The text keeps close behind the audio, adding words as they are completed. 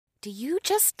Do you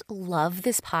just love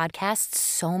this podcast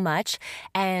so much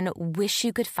and wish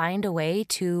you could find a way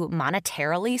to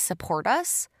monetarily support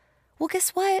us? Well, guess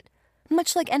what?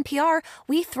 Much like NPR,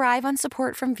 we thrive on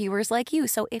support from viewers like you.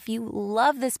 So if you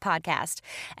love this podcast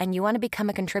and you want to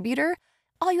become a contributor,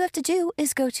 all you have to do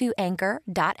is go to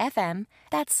anchor.fm.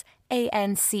 That's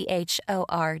ANCHOR.FM.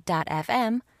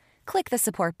 Click the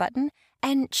support button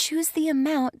and choose the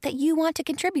amount that you want to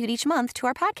contribute each month to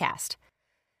our podcast.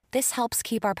 This helps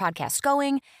keep our podcast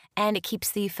going, and it keeps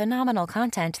the phenomenal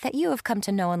content that you have come to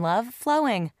know and love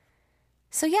flowing.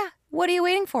 So yeah, what are you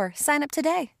waiting for? Sign up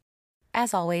today.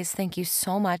 As always, thank you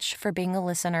so much for being a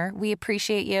listener. We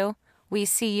appreciate you, we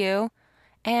see you,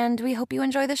 and we hope you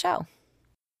enjoy the show.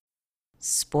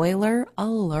 Spoiler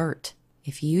alert.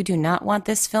 If you do not want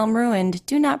this film ruined,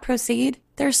 do not proceed.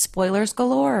 There's spoilers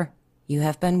galore. You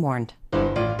have been warned.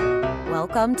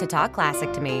 Welcome to Talk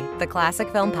Classic to Me, the classic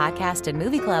film podcast and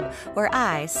movie club where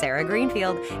I, Sarah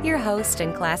Greenfield, your host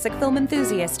and classic film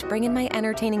enthusiast, bring in my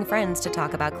entertaining friends to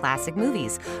talk about classic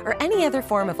movies or any other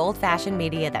form of old-fashioned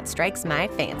media that strikes my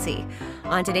fancy.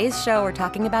 On today's show, we're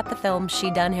talking about the film She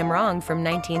Done Him Wrong from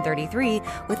 1933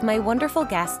 with my wonderful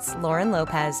guests Lauren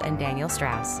Lopez and Daniel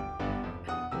Strauss.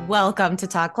 Welcome to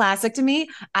Talk Classic to Me.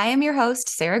 I am your host,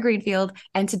 Sarah Greenfield,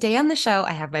 and today on the show,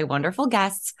 I have my wonderful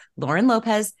guests, Lauren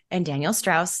Lopez and Daniel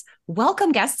Strauss.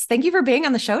 Welcome, guests. Thank you for being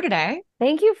on the show today.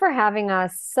 Thank you for having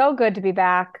us. So good to be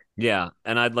back. Yeah,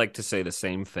 and I'd like to say the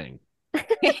same thing.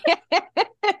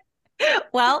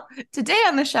 Well, today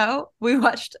on the show, we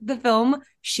watched the film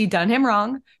She Done Him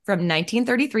Wrong from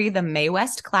 1933, the Mae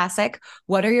West classic.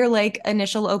 What are your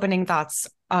initial opening thoughts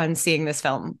on seeing this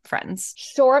film, friends?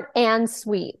 Short and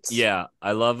sweet. Yeah,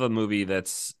 I love a movie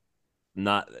that's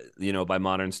not, by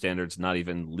modern standards, not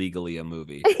even legally a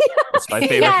movie. It's my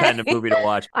favorite kind of movie to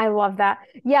watch. I love that.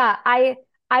 Yeah, I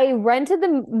rented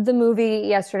the movie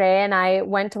yesterday and I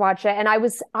went to watch it, and I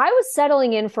was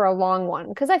settling in for a long one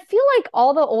because I feel like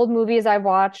all the old movies I've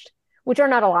watched, which are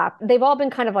not a lot, they've all been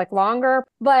kind of longer,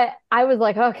 but I was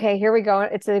like, okay, here we go.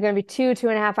 It's going to be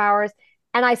 2.5 hours.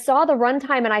 And I saw the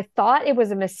runtime and I thought it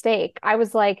was a mistake. I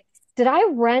was like, did I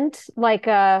rent like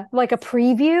a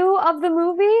preview of the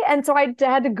movie? And so I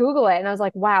had to Google it, and I was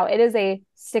like, wow, it is a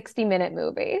 60-minute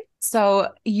movie. So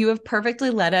you have perfectly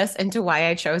led us into why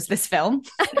I chose this film,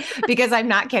 because I'm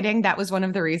not kidding. That was one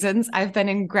of the reasons. I've been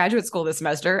in graduate school this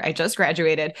semester. I just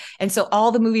graduated. And so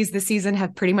all the movies this season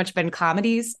have pretty much been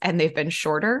comedies, and they've been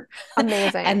shorter.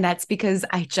 Amazing. And that's because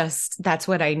that's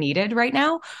what I needed right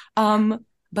now.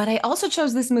 But I also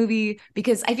chose this movie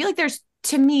because I feel like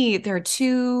to me, there are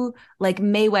two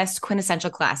Mae West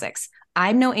quintessential classics.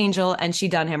 I'm No Angel and She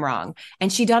Done Him Wrong.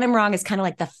 And She Done Him Wrong is kind of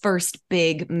like the first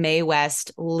big Mae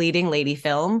West leading lady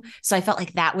film. So I felt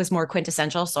like that was more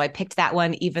quintessential. So I picked that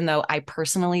one, even though I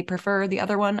personally prefer the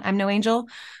other one, I'm No Angel.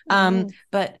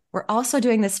 But we're also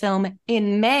doing this film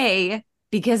in May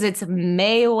because it's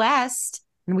Mae West,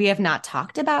 and we have not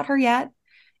talked about her yet.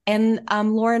 And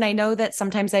Lauren, I know that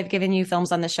sometimes I've given you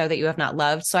films on the show that you have not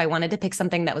loved. So I wanted to pick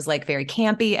something that was very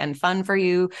campy and fun for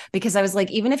you, because I was like,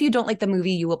 even if you don't like the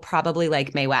movie, you will probably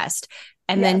like Mae West.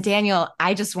 And then Daniel,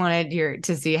 I just wanted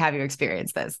have you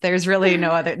experience this. There's really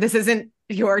no other, this isn't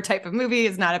your type of movie.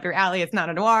 It's not up your alley. It's not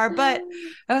a noir, but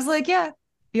I was like, yeah,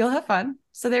 you'll have fun.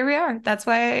 So there we are. That's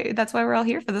why we're all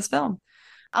here for this film.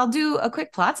 I'll do a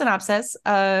quick plot synopsis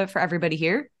for everybody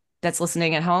here that's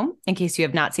listening at home, in case you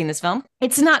have not seen this film.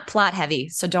 It's not plot heavy,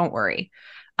 so don't worry.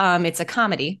 It's a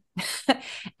comedy.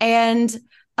 And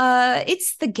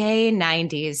it's the gay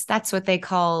 90s. That's what they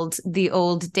called the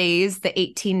old days, the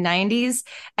 1890s.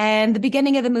 And the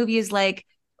beginning of the movie is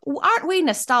aren't we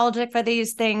nostalgic for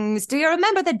these things? Do you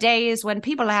remember the days when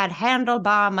people had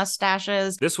handlebar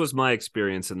mustaches? This was my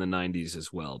experience in the 90s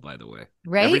as well, by the way.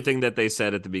 Right? Everything that they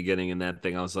said at the beginning in that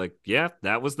thing, I was like, yeah,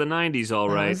 that was the 90s, all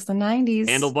right. That was the 90s.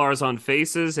 Handlebars on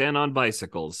faces and on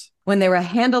bicycles. When there were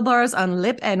handlebars on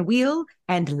lip and wheel,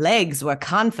 and legs were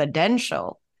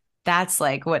confidential. That's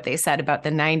what they said about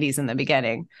the 90s in the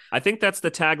beginning. I think that's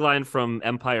the tagline from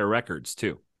Empire Records,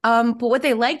 too. But what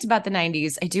they liked about the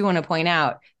 90s, I do want to point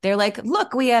out, they're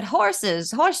look, we had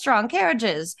horse-drawn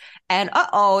carriages, and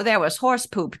there was horse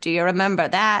poop. Do you remember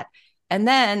that? And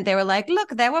then they were look,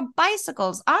 there were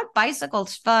bicycles. Aren't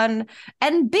bicycles fun?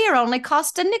 And beer only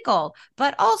cost a nickel.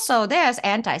 But also there's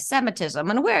anti-Semitism,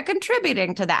 and we're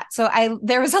contributing to that. So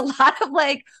there was a lot of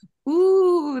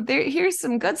here's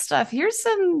some good stuff. Here's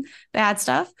some bad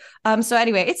stuff. So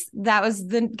anyway, that was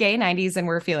the gay 90s, and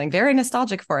we're feeling very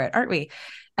nostalgic for it, aren't we?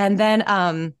 And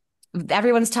then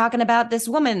everyone's talking about this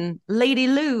woman, Lady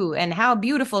Lou, and how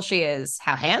beautiful she is,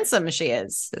 how handsome she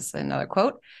is another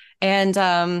quote.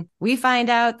 And we find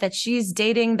out that she's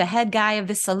dating the head guy of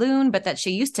the saloon, but that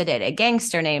she used to date a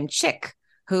gangster named Chick,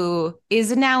 who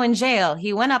is now in jail.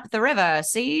 He went up the river,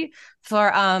 see,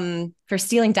 for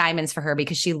stealing diamonds for her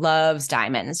because she loves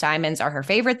diamonds. Diamonds are her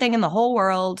favorite thing in the whole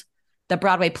world. The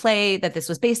Broadway play that this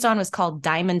was based on was called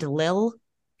Diamond Lil.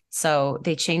 So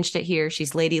they changed it here.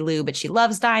 She's Lady Lou, but she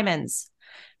loves diamonds.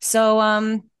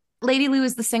 So Lady Lou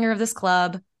is the singer of this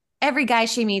club. Every guy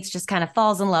she meets just kind of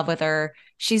falls in love with her.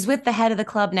 She's with the head of the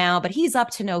club now, but he's up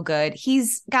to no good.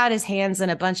 He's got his hands in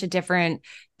a bunch of different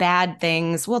bad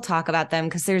things. We'll talk about them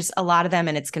because there's a lot of them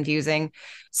and it's confusing.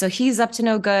 So he's up to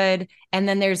no good. And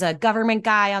then there's a government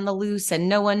guy on the loose and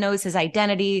no one knows his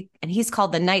identity. And he's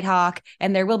called the Nighthawk.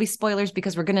 And there will be spoilers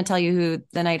because we're going to tell you who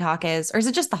the Nighthawk is. Or is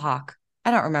it just the Hawk? I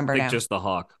don't remember now. Just the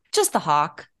Hawk. Just the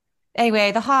Hawk.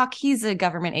 Anyway, the Hawk, he's a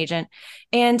government agent.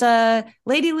 And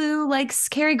Lady Lou likes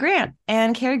Cary Grant.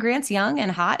 And Cary Grant's young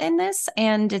and hot in this.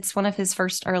 And it's one of his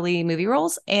first early movie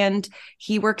roles. And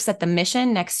he works at the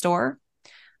Mission next door.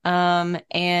 And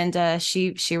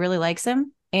she really likes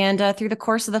him. And through the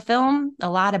course of the film, a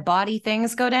lot of bawdy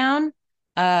things go down.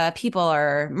 People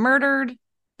are murdered,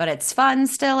 but it's fun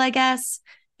still, I guess.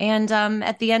 And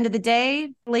at the end of the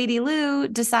day, Lady Lou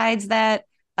decides that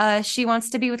she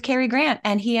wants to be with Cary Grant,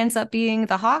 and he ends up being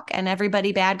the Hawk, and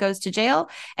everybody bad goes to jail.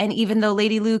 And even though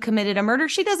Lady Lou committed a murder,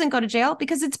 she doesn't go to jail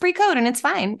because it's pre-code and it's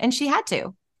fine. And she had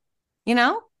to, you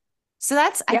know? So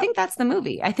I think that's the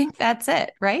movie. I think that's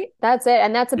it, right? That's it.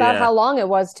 And that's about how long it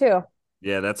was too.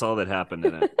 Yeah, that's all that happened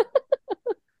in it.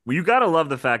 Well, you gotta love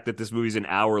the fact that this movie's an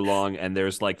hour long and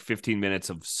there's like 15 minutes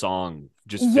of song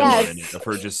just filler in it of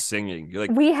her just singing. You're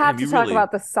like, we have to talk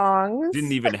about the songs.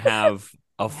 Didn't even have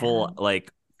a full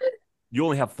you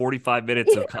only have 45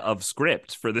 minutes of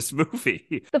script for this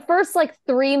movie. The first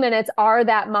 3 minutes are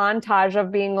that montage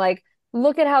of being like,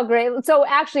 look at how great. So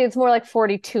actually it's more like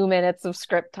 42 minutes of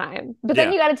script time. But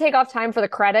then you got to take off time for the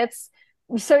credits.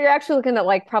 So you're actually looking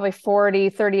at probably 40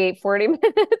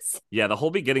 minutes. Yeah, the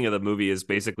whole beginning of the movie is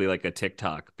basically like a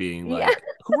TikTok being like,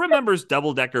 who remembers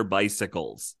double-decker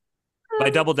bicycles? By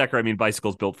double-decker, I mean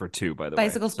bicycles built for two, by the way.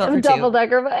 Bicycles built for two.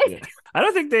 Double-decker bike. Yeah. I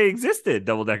don't think they existed,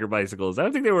 double-decker bicycles. I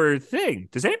don't think they were a thing.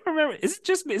 Does anyone remember? Is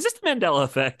this the Mandela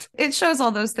effect? It shows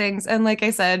all those things. And like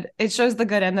I said, it shows the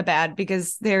good and the bad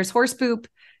because there's horse poop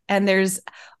and was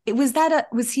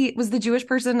the Jewish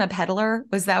person a peddler?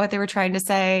 Was that what they were trying to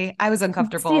say? I was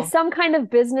uncomfortable. See, some kind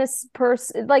of business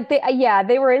person,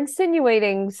 they were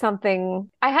insinuating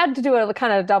something. I had to do a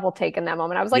kind of double take in that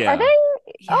moment. I was like, are they?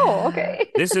 Yeah. Oh, okay.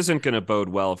 This isn't going to bode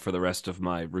well for the rest of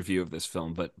my review of this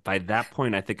film, but by that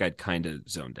point, I think I'd kind of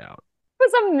zoned out.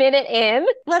 It was a minute in.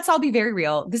 Let's all be very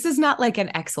real. This is not like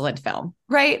an excellent film,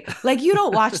 right? Like you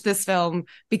don't watch this film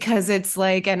because it's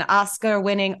like an Oscar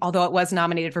winning, although it was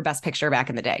nominated for Best Picture back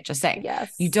in the day, just saying.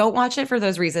 Yes. You don't watch it for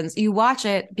those reasons. You watch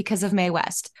it because of Mae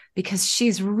West, because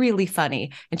she's really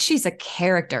funny and she's a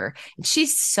character and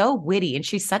she's so witty and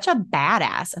she's such a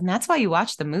badass. And that's why you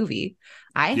watch the movie.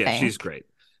 I think she's great.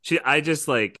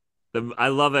 I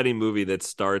love any movie that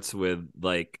starts with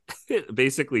it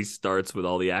basically starts with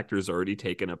all the actors already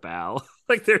taking a bow.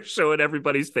 Like they're showing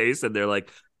everybody's face and they're like,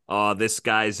 oh, this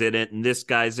guy's in it and this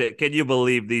guy's in it. Can you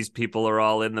believe these people are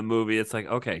all in the movie? It's like,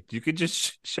 okay, you could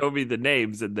just show me the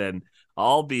names and then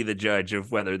I'll be the judge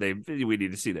of whether we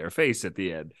need to see their face at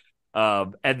the end.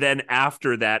 And then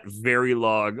after that very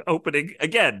long opening,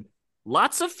 again,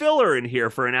 lots of filler in here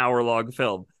for an hour-long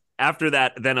film. After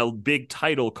that, then a big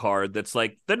title card that's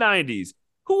like the 90s.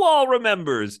 Who all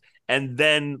remembers? And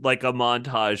then a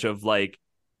montage of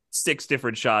 6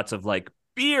 different shots of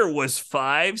beer was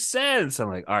 5 cents. I'm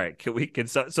like, all right,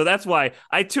 so that's why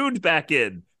I tuned back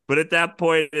in. But at that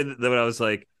point, then I was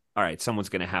like, all right, someone's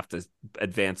going to have to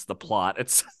advance the plot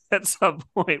at some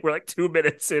point. We're 2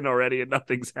 minutes in already and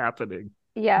nothing's happening.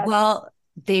 Yeah. Well,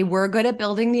 they were good at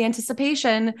building the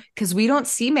anticipation because we don't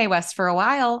see Mae West for a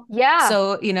while. Yeah.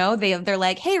 So, they're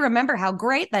like, hey, remember how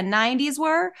great the 90s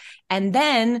were? And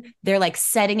then they're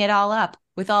setting it all up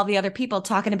with all the other people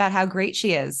talking about how great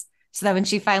she is. So that when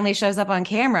she finally shows up on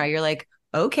camera, you're like,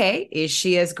 okay, is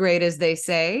she as great as they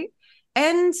say?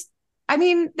 And I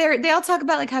mean, they all talk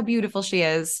about how beautiful she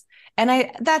is.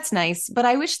 And that's nice, but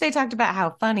I wish they talked about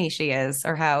how funny she is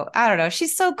or how, I don't know,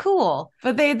 she's so cool.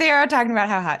 But they are talking about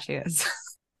how hot she is.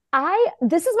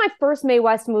 This is my first Mae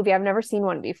West movie. I've never seen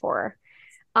one before.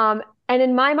 And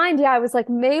in my mind, I was like,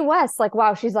 Mae West,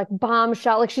 wow, she's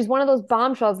bombshell. She's one of those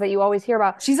bombshells that you always hear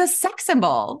about. She's a sex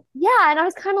symbol. Yeah. And I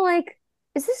was kind of like,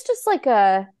 is this just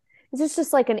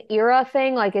an era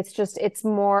thing?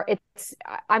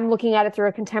 I'm looking at it through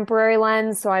a contemporary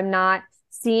lens. So I'm not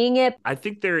seeing it. I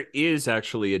think there is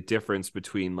actually a difference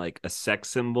between like a sex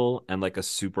symbol and like a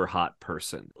super hot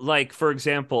person. Like, for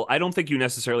example, I don't think you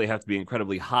necessarily have to be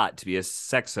incredibly hot to be a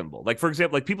sex symbol. Like, for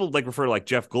example, like people like refer to like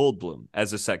Jeff Goldblum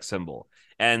as a sex symbol.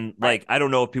 And like, I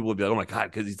don't know if people would be like, oh my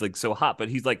God, because he's like so hot, but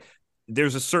he's like,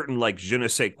 there's a certain like je ne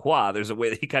sais quoi. There's a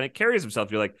way that he kind of carries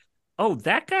himself. You're like, oh,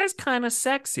 that guy's kind of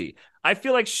sexy. I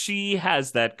feel like she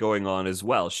has that going on as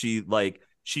well. She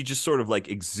just sort of like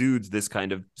exudes this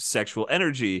kind of sexual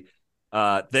energy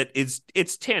that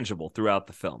it's tangible throughout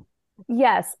the film.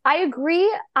 Yes, I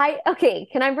agree. Okay,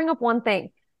 can I bring up one thing?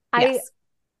 Yes.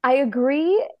 I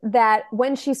agree that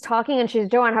when she's talking and she's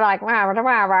doing her like wow,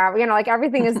 wow, wow, you know, like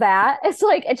everything is that. It's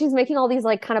like, and she's making all these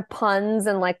like kind of puns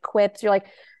and like quips. You're like,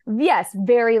 yes,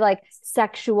 very like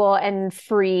sexual and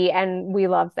free, and we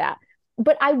love that.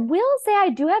 But I will say I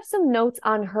do have some notes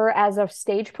on her as a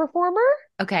stage performer.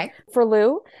 Okay. For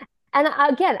Lou. And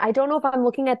again, I don't know if I'm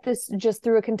looking at this just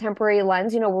through a contemporary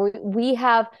lens. You know, we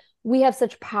have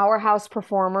such powerhouse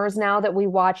performers now that we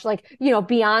watch, like, you know,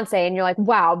 Beyonce, and you're like,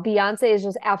 wow, Beyonce is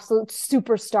just absolute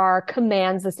superstar,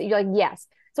 commands this. You're like, yes.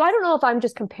 So I don't know if I'm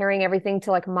just comparing everything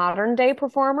to like modern day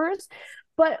performers,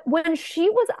 but when she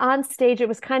was on stage, it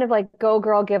was kind of like, go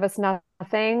girl, give us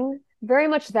nothing. Very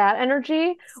much that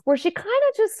energy where she kind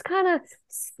of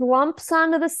slumps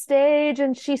onto the stage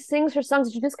and she sings her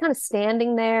songs. She's just kind of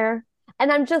standing there.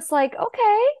 And I'm just like,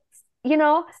 okay, you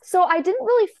know, so I didn't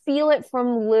really feel it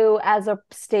from Lou as a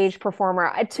stage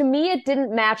performer. To me, it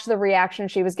didn't match the reaction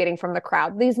she was getting from the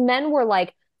crowd. These men were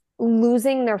like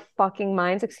losing their fucking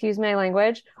minds, excuse my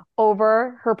language,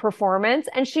 over her performance.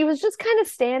 And she was just kind of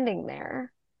standing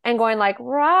there and going like,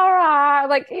 rah, rah,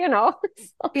 like, you know.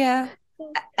 Yeah.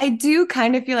 I do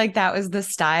kind of feel like that was the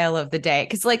style of the day.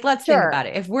 Cause like, let's think about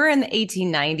it. If we're in the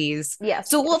 1890s. Yes.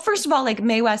 So, well, first of all, like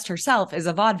Mae West herself is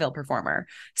a vaudeville performer.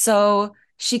 So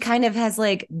she kind of has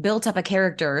like built up a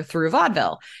character through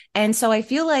vaudeville. And so I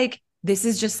feel like this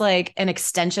is just like an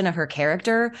extension of her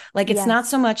character. Like it's not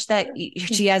so much that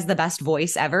she has the best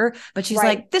voice ever, but she's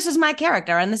like, this is my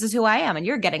character and this is who I am. And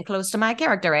you're getting close to my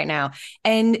character right now.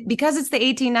 And because it's the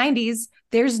 1890s,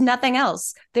 there's nothing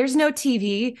else. There's no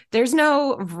TV. There's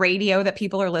no radio that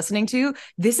people are listening to.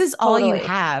 This is all you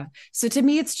have. So to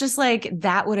me, it's just like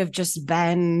that would have just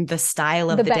been the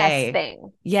style of the day.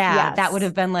 Thing. Yeah, yes. That would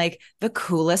have been like the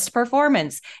coolest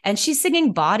performance. And she's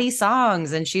singing bawdy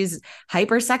songs and she's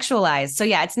hypersexualized. So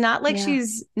yeah, it's not like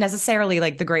she's necessarily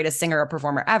like the greatest singer or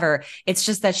performer ever. It's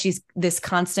just that she's this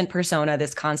constant persona,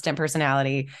 this constant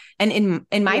personality. And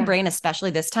in my brain,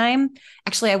 especially this time,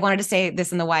 actually, I wanted to say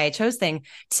this in the Why I Chose thing.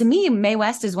 To me, Mae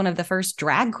West is one of the first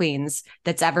drag queens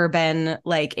that's ever been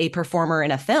like a performer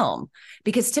in a film.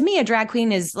 Because to me, a drag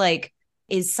queen is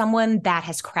someone that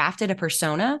has crafted a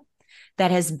persona,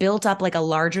 that has built up like a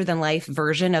larger than life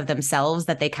version of themselves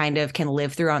that they kind of can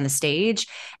live through on the stage.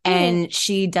 And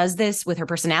she does this with her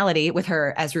personality, with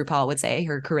her, as RuPaul would say,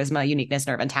 her charisma, uniqueness,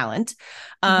 nerve, and talent.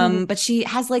 But she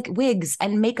has like wigs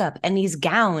and makeup and these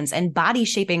gowns and body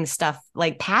shaping stuff,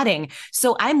 like padding.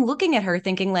 So I'm looking at her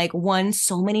thinking like, one,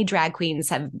 so many drag queens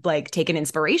have like taken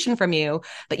inspiration from you,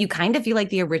 but you kind of feel like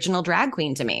the original drag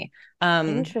queen to me.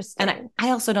 Interesting. And I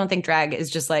also don't think drag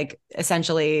is just like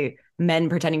essentially men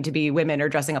pretending to be women or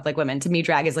dressing up like women. To me,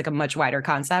 drag is like a much wider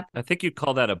concept. I think you'd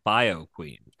call that a bio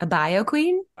queen. A bio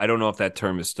queen? I don't know if that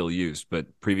term is still used, but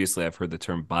previously I've heard the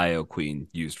term bio queen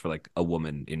used for like a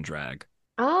woman in drag.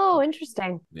 Oh,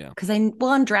 interesting. Yeah. Because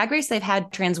on Drag Race, they've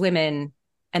had trans women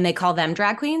and they call them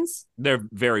drag queens. There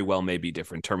very well may be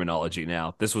different terminology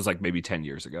now. This was like maybe 10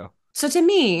 years ago. So to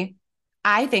me,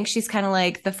 I think she's kind of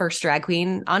like the first drag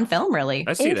queen on film, really.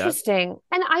 I see Interesting.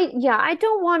 And I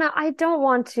don't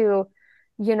want to,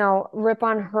 you know, rip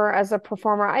on her as a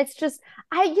performer. It's just,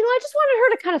 I just wanted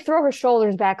her to kind of throw her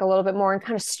shoulders back a little bit more and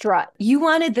kind of strut. You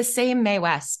wanted the same Mae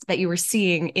West that you were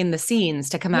seeing in the scenes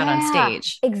to come out on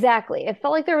stage. Exactly. It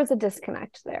felt like there was a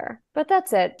disconnect there, but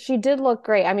that's it. She did look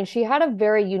great. I mean, she had a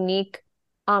very unique,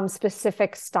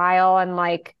 specific style, and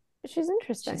like, she's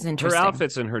interesting. Her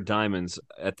outfits and her diamonds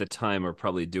at the time are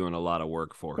probably doing a lot of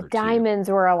work for her. Diamonds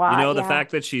were a lot. You know, the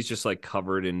fact that she's just like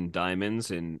covered in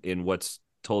diamonds in what's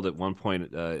told at one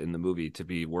point in the movie to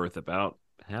be worth about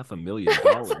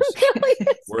 $500,000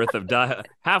 worth of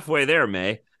halfway there,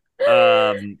 May.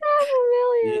 $500,000.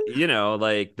 You know,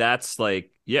 like that's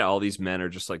like, yeah, all these men are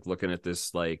just like looking at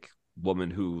this like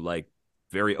woman who like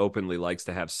very openly likes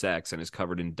to have sex and is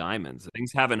covered in diamonds.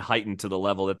 Things haven't heightened to the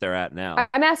level that they're at now.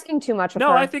 I'm asking too much of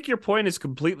No, her. I think your point is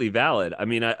completely valid. I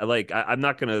mean, I'm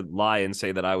not going to lie and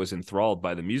say that I was enthralled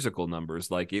by the musical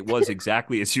numbers. Like, it was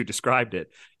exactly as you described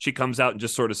it. She comes out and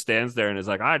just sort of stands there and is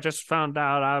like, I just found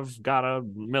out I've got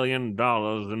 $1 million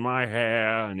in my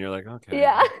hair. And you're like, okay.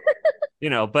 Yeah.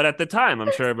 But at the time,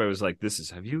 I'm sure everybody was like,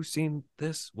 have you seen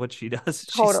this? What she does?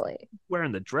 Totally. She's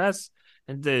wearing the dress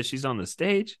and she's on the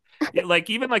stage. Yeah, like,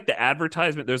 even like the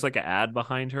advertisement, there's like an ad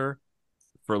behind her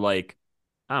for like,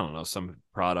 I don't know, some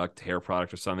hair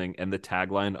product or something. And the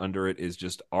tagline under it is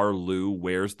just, our Lou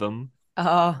wears them.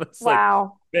 Oh,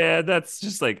 wow. Like, man, that's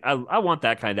just like, I want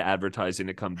that kind of advertising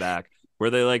to come back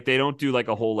where they don't do like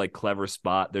a whole like clever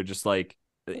spot. They're just like,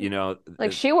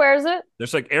 like she wears it.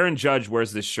 There's like, Aaron Judge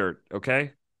wears this shirt.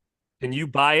 Okay. Can you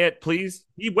buy it, please?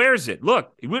 He wears it.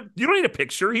 Look, you don't need a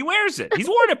picture. He wears it. He's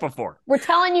worn it before. We're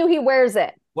telling you he wears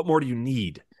it. What more do you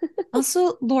need?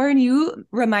 Also, Lauren, you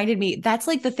reminded me, that's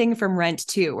like the thing from Rent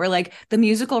too, where like the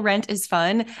musical Rent is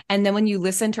fun. And then when you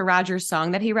listen to Roger's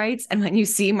song that he writes, and when you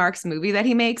see Mark's movie that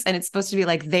he makes, and it's supposed to be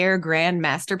like their grand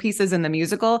masterpieces in the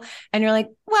musical, and you're like,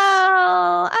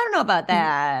 well, I don't know about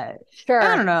that. Sure.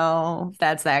 I don't know if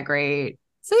that's that great.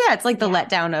 So yeah, it's like the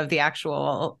letdown of the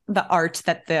art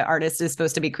that the artist is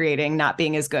supposed to be creating not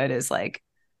being as good as like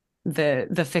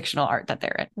the fictional art that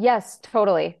they're in. Yes,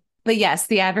 totally. But yes,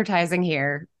 the advertising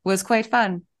here was quite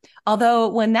fun. Although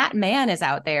when that man is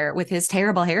out there with his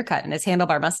terrible haircut and his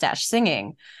handlebar mustache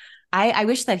singing, I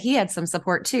wish that he had some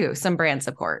support too, some brand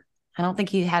support. I don't think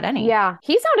he had any. Yeah,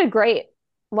 he sounded great.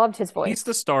 Loved his voice. He's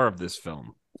the star of this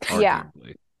film, arguably. Yeah,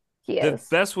 he is.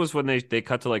 The best was when they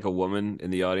cut to like a woman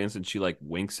in the audience and she like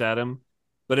winks at him.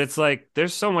 But it's like,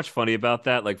 there's so much funny about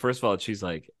that. Like, first of all, she's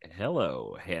like,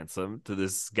 hello, handsome, to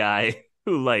this guy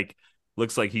who like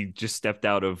looks like he just stepped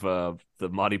out of the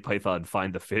Monty Python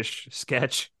Find the Fish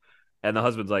sketch. And the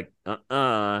husband's like,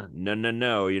 no,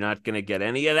 you're not going to get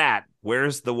any of that.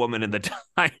 Where's the woman in the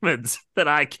diamonds that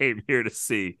I came here to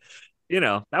see?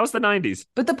 That was the 90s.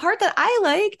 But the part that I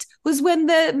liked was when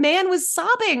the man was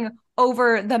sobbing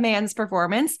over the man's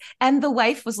performance and the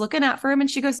wife was looking out for him and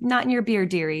she goes, not in your beer,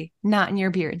 dearie, not in your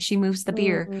beer. And she moves the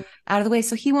beer out of the way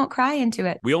so he won't cry into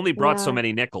it. We only brought so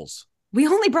many nickels. We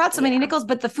only brought so many nickels,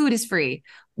 but the food is free.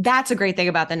 That's a great thing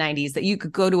about the 90s, that you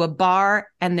could go to a bar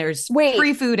and there's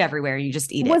free food everywhere. You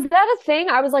just eat it. Was that a thing?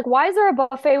 I was like, why is there a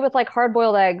buffet with like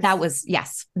hard-boiled eggs? That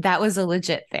was a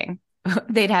legit thing.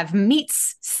 They'd have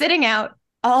meats sitting out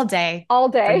all day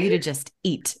for you to just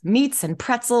eat meats and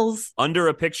pretzels under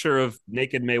a picture of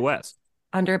naked Mae West.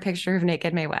 Under a picture of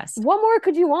naked Mae West. What more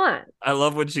could you want? I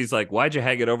love when she's like, why'd you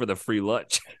hang it over the free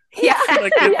lunch? Yeah.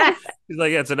 Yes. She's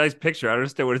like, yeah, it's a nice picture. I don't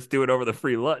understand what it's doing over the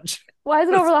free lunch. Why is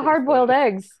it over the hard-boiled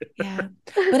eggs? Yeah.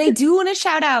 But I do want to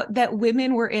shout out that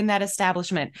women were in that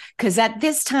establishment, because at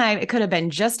this time it could have been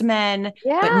just men.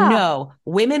 Yeah. But no,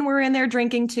 women were in there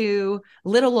drinking too.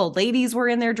 Little old ladies were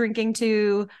in there drinking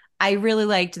too. I really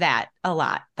liked that a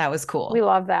lot. That was cool. We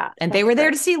love that. And they were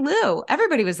there to see Lou.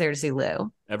 Everybody was there to see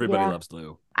Lou. Everybody loves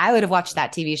Lou. I would have watched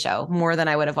that TV show more than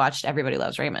I would have watched Everybody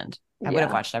Loves Raymond. I would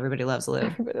have watched Everybody Loves Lou.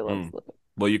 Everybody loves Lou.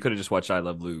 Well, you could have just watched I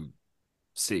Love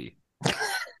Lucy.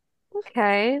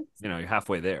 Okay. You're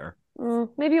halfway there.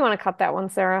 Maybe you want to cut that one,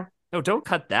 Sarah. No, don't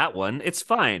cut that one. It's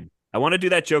fine. I want to do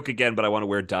that joke again, but I want to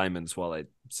wear diamonds while I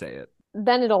say it.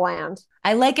 Then it'll land.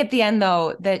 I like at the end,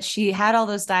 though, that she had all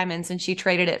those diamonds and she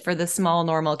traded it for the small,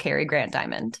 normal Cary Grant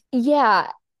diamond.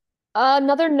 Yeah.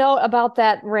 Another note about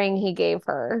that ring he gave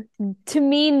her. To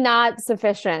me, not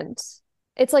sufficient.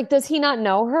 It's like, does he not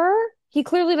know her? He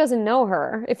clearly doesn't know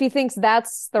her. If he thinks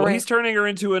that's the ring. He's turning her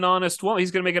into an honest woman.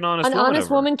 He's going to make an honest woman. An honest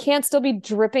woman can't still be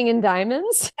dripping in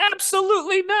diamonds?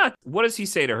 Absolutely not. What does he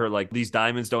say to her? Like, these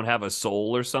diamonds don't have a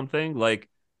soul or something? Like,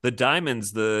 the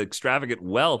diamonds, the extravagant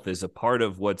wealth is a part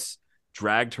of what's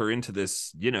dragged her into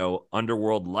this,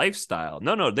 underworld lifestyle.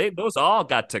 No, those all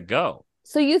got to go.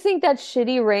 So you think that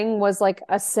shitty ring was like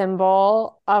a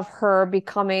symbol of her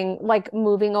becoming, like,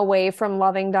 moving away from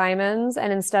loving diamonds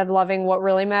and instead loving what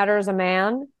really matters, a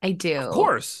man? I do. Of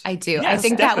course. I do. Yes, I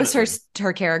think definitely. that was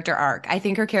her character arc. I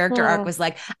think her character arc was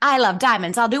like, I love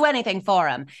diamonds. I'll do anything for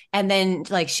him. And then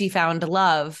like she found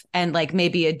love and like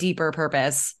maybe a deeper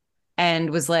purpose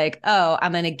and was like, oh,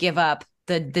 I'm going to give up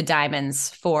the diamonds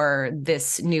for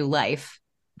this new life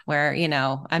where,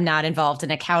 I'm not involved in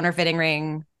a counterfeiting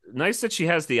ring. Nice that she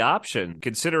has the option,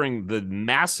 considering the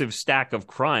massive stack of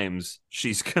crimes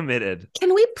she's committed.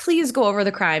 Can we please go over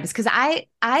the crimes? Because I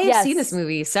have seen this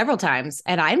movie several times,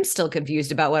 and I'm still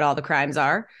confused about what all the crimes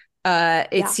are.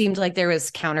 It seemed like there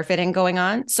was counterfeiting going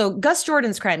on. So Gus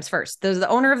Jordan's crimes first. The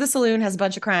owner of the saloon has a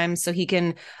bunch of crimes, so he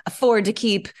can afford to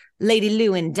keep Lady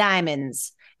Lou in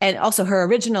diamonds. And also her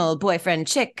original boyfriend,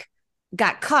 Chick,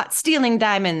 got caught stealing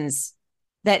diamonds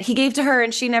that he gave to her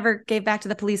and she never gave back to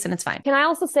the police, and it's fine. Can I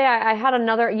also say I had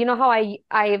another, you know how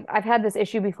I've had this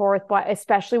issue before with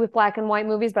especially with black and white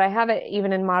movies, but I have it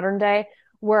even in modern day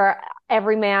where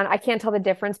every man, I can't tell the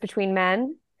difference between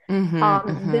men.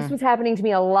 This was happening to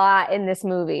me a lot in this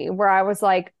movie where I was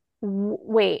like,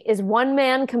 wait, is one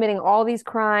man committing all these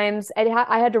crimes?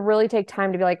 I had to really take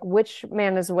time to be like, which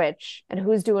man is which and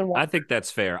who's doing what? I think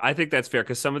that's fair.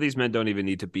 Because some of these men don't even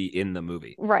need to be in the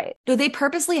movie. Right. So they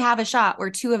purposely have a shot where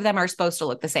two of them are supposed to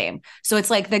look the same. So it's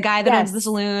like the guy that owns the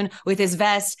saloon with his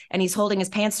vest and he's holding his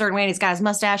pants a certain way and he's got his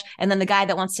mustache. And then the guy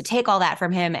that wants to take all that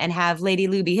from him and have Lady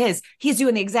Lou be he's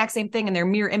doing the exact same thing and they're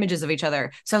mirror images of each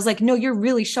other. So I was like, no, you're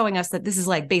really showing us that this is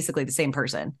like basically the same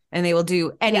person and they will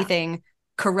do anything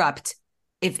corrupt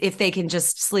if they can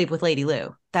just sleep with Lady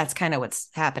Lou. That's kind of what's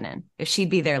happening. If she'd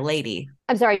be their lady.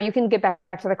 I'm sorry, you can get back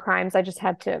to the crimes. I just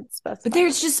had to specify. But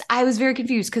there's just, I was very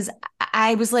confused because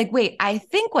I was like, wait, I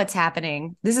think what's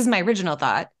happening, this is my original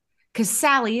thought, because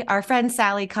Sally, our friend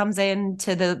Sally, comes in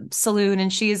to the saloon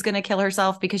and she is going to kill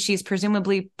herself because she's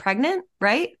presumably pregnant,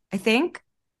 right? I think.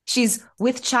 She's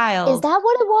with child. Is that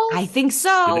what it was? I think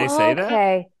so. Did they say that?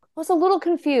 Okay. I was a little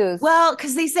confused. Well,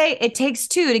 because they say it takes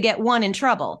two to get one in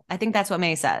trouble. I think that's what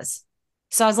May says.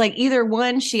 So I was like, either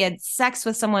one, she had sex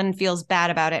with someone, feels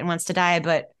bad about it and wants to die.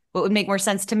 But what would make more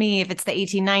sense to me if it's the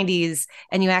 1890s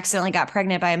and you accidentally got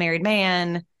pregnant by a married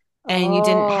man and you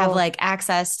didn't have like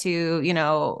access to,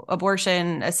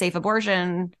 abortion, a safe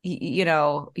abortion,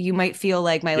 you might feel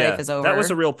like my life is over. That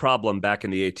was a real problem back in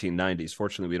the 1890s.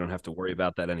 Fortunately, we don't have to worry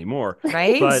about that anymore.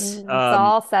 Right? But it's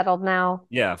all settled now.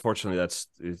 Yeah, fortunately, that's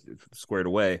squared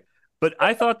away. But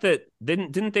I thought that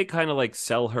didn't they kind of like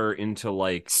sell her into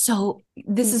like... So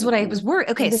this is what I was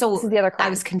worried. Okay, this is the other crime. I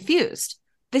was confused.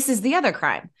 This is the other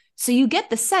crime. So you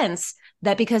get the sense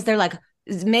that because they're like,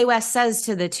 Mae West says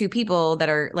to the two people that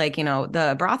are like,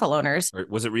 the brothel owners. Or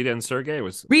was it Rita and Sergey?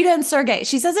 Rita and Sergey.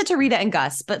 She says it to Rita and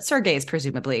Gus, but Sergey is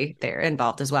presumably they're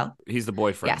involved as well. He's the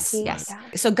boyfriend. Yes.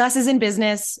 So Gus is in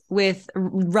business with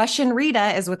Russian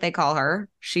Rita is what they call her.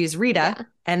 She's Rita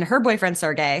and her boyfriend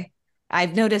Sergey.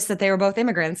 I've noticed that they were both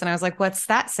immigrants and I was like, what's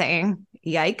that saying?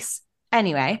 Yikes.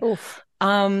 Anyway. Oof.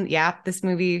 This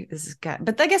movie is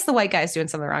but I guess the white guy's doing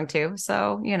something wrong too.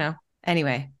 So,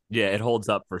 anyway. Yeah, it holds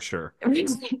up for sure.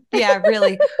 Yeah,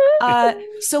 really.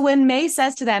 So when May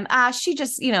says to them, she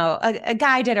just, a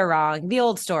guy did her wrong. The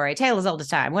old story, tale as old as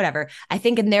time, whatever. I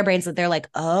think in their brains that they're like,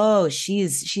 oh, she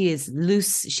is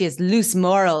loose. She has loose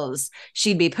morals.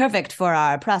 She'd be perfect for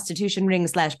our prostitution ring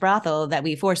 / brothel that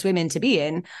we force women to be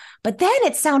in. But then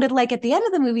it sounded like at the end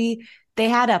of the movie, they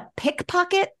had a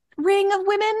pickpocket ring of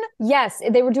women. Yes,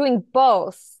 they were doing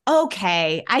both.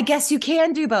 Okay, I guess you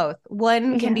can do both.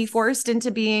 One can be forced into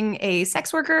being a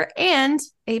sex worker and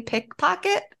a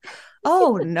pickpocket.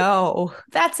 Oh no,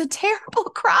 that's a terrible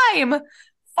crime.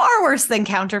 Far worse than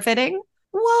counterfeiting.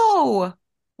 Whoa.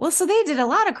 Well, so they did a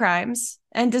lot of crimes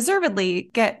and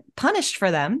deservedly get punished for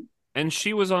them. And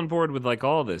she was on board with like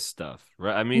all this stuff,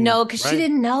 right? I mean, no, because she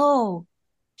didn't know.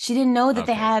 She didn't know that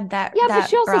they had that. Yeah, that but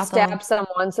she also brothel. stabbed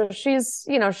someone, so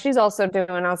she's also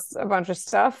doing us a bunch of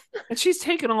stuff. And she's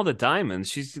taking all the diamonds.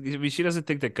 She doesn't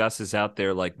think that Gus is out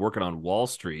there like working on Wall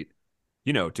Street,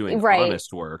 doing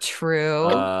honest work. True.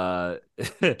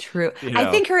 True. I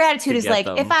think her attitude is like,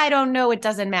 if I don't know, it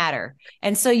doesn't matter.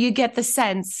 And so you get the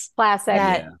sense classic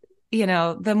that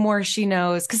the more she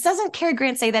knows, because doesn't Cary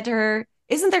Grant say that to her?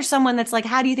 Isn't there someone that's like,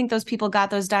 how do you think those people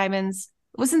got those diamonds?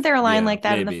 Wasn't there a line like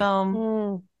that in the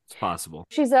film? It's possible.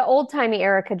 She's an old-timey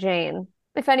Erica Jane.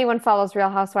 If anyone follows Real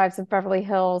Housewives of Beverly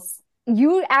Hills,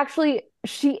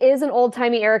 she is an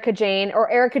old-timey Erica Jane, or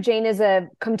Erica Jane is a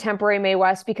contemporary Mae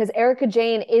West, because Erica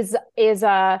Jane is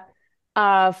a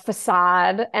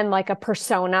facade and like a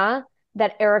persona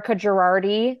that Erica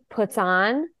Girardi puts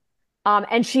on.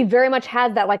 And she very much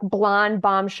has that like blonde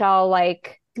bombshell,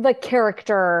 like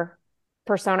character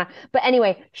persona. But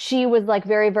anyway, she was like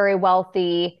very, very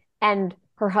wealthy, and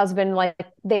her husband, like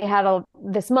they had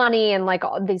this money and like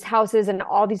all these houses and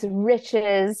all these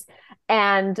riches.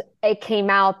 And it came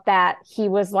out that he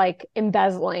was like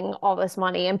embezzling all this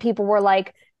money. And people were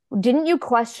like, didn't you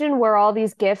question where all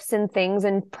these gifts and things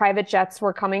and private jets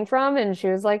were coming from? And she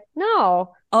was like,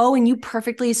 no. Oh, and you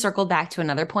perfectly circled back to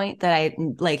another point that I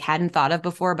like hadn't thought of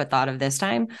before, but thought of this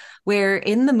time, where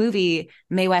in the movie,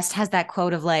 Mae West has that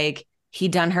quote of like, he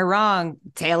done her wrong,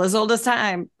 tale as old as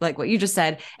time, like what you just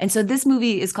said. And so this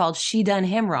movie is called She Done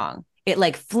Him Wrong. It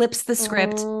like flips the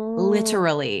script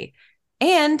literally.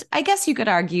 And I guess you could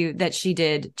argue that she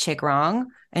did Chick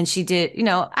wrong. And she did,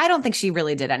 I don't think she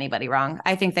really did anybody wrong.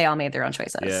 I think they all made their own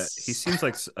choices. Yeah, he seems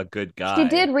like a good guy. She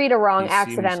did Rita wrong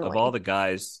accidentally. Seems, of all the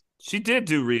guys, she did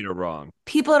do Rita wrong.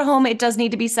 People at home, it does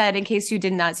need to be said, in case you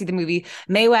did not see the movie,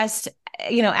 Mae West,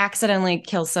 accidentally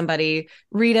kills somebody.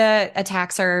 Rita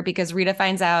attacks her because Rita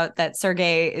finds out that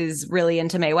Sergei is really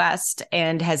into Mae West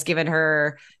and has given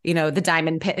her, the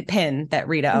diamond pin that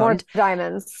Rita owned.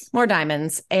 More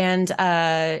diamonds.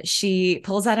 And she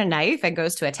pulls out a knife and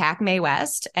goes to attack Mae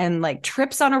West and like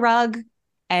trips on a rug.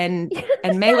 And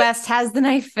Mae West has the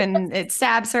knife and it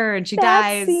stabs her and she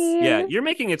dies. Yeah, you're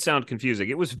making it sound confusing.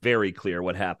 It was very clear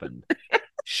what happened.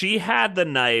 She had the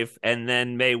knife, and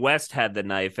then Mae West had the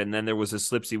knife, and then there was a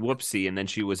slipsy whoopsie, and then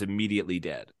she was immediately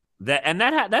dead.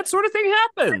 That sort of thing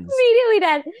happens. Immediately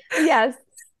dead. Yes.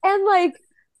 And like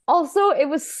also it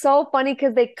was so funny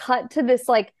because they cut to this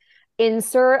like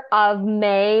insert of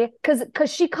Mae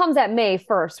because she comes at Mae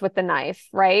first with the knife,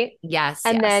 right? Yes.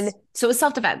 And then so it was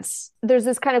self-defense. There's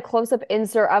this kind of close-up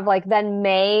insert of like then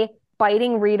Mae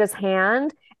biting Rita's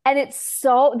hand. And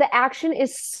the action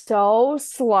is so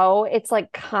slow. It's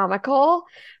like comical.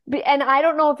 And I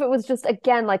don't know if it was just,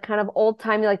 again, like kind of old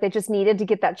timey, like they just needed to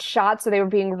get that shot. So they were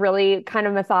being really kind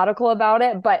of methodical about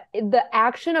it. But the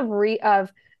action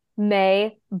of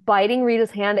Mae biting Rita's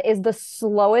hand is the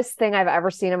slowest thing I've ever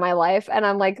seen in my life. And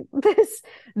I'm like,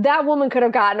 that woman could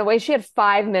have gotten away. She had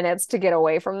 5 minutes to get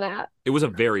away from that. It was a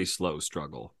very slow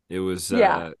struggle. It was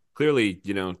clearly,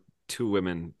 two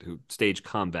women who stage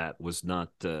combat was not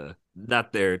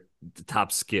their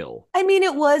top skill. I mean,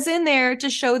 it was in there to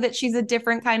show that she's a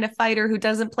different kind of fighter who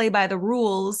doesn't play by the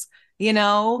rules,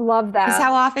 Love that. Because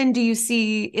how often do you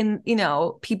see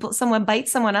someone bite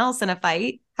someone else in a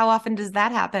fight? How often does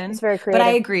that happen? It's very creative. But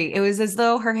I agree. It was as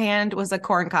though her hand was a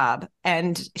corn cob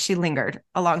and she lingered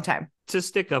a long time. To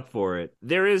stick up for it,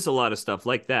 there is a lot of stuff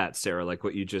like that, Sarah, like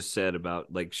what you just said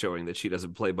about like showing that she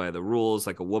doesn't play by the rules,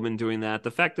 like a woman doing that.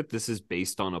 The fact that this is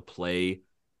based on a play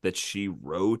that she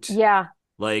wrote,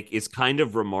 like, is kind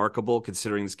of remarkable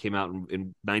considering this came out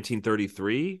in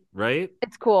 1933, right?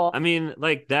 It's cool. I mean,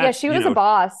 like that. Yeah, she was a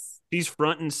boss. She's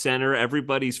front and center.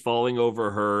 Everybody's falling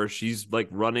over her. She's like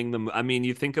running them. I mean,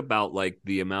 you think about like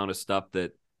the amount of stuff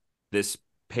that this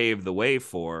paved the way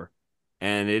for.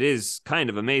 And it is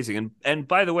kind of amazing. And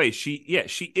by the way, she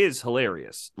is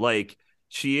hilarious. Like,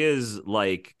 she is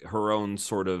like her own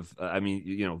sort of,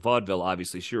 vaudeville,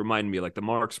 obviously. She reminded me of like the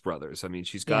Marx Brothers. I mean,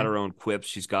 she's got her own quips.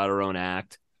 She's got her own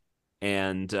act.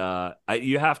 And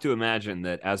you have to imagine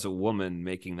that as a woman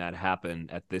making that happen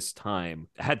at this time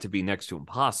had to be next to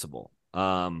impossible.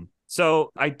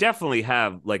 So I definitely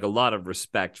have like a lot of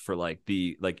respect for like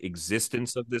the like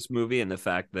existence of this movie and the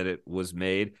fact that it was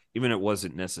made, even if it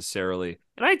wasn't necessarily.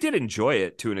 And I did enjoy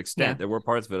it to an extent. Yeah. There were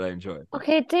parts of it I enjoyed.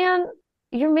 Okay, Dan,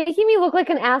 you're making me look like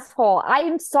an asshole.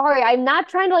 I'm sorry. I'm not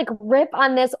trying to like rip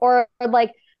on this or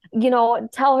like,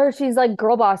 tell her she's like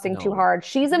girl bossing too hard.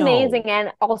 She's amazing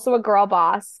and also a girl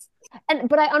boss.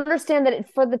 But I understand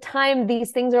that for the time,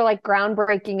 these things are like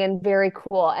groundbreaking and very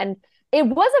cool. And it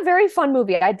was a very fun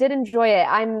movie. I did enjoy it.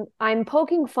 I'm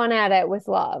poking fun at it with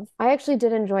love. I actually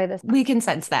did enjoy this. We can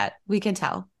sense that. We can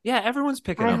tell. Yeah, everyone's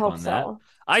picking up on that.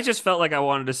 I just felt like I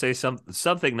wanted to say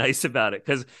something nice about it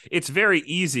because it's very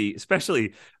easy,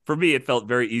 especially for me. It felt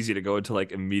very easy to go into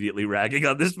like immediately ragging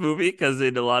on this movie because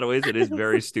in a lot of ways it is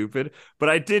very stupid. But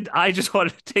I just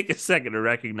wanted to take a second to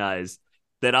recognize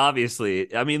that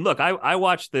obviously, I mean, look, I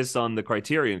watched this on the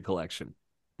Criterion Collection.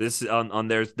 This on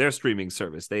their streaming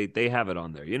service. They have it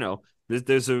on there.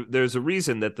 There's a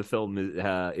reason that the film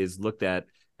is looked at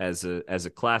as a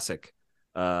classic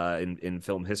in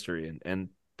film history, and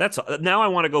that's now I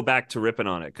want to go back to ripping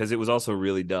on it because it was also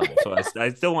really dumb. So I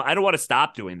don't want to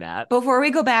stop doing that. Before we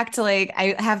go back to like,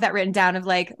 I have that written down of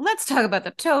like, let's talk about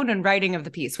the tone and writing of the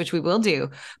piece, which we will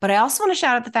do. But I also want to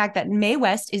shout out the fact that Mae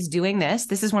West is doing this.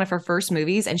 This is one of her first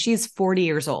movies, and she is 40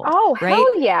 years old. Oh, right?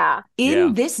 Hell yeah!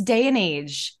 In this day and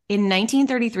age, in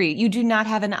 1933, you do not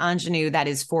have an ingenue that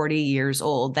is 40 years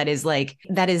old. That is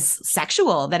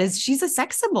sexual. She's a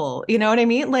sex symbol. You know what I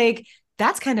mean? Like,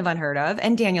 that's kind of unheard of.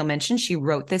 And Daniel mentioned she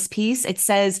wrote this piece. It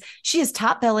says she is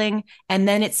top billing, and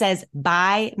then it says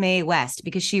by Mae West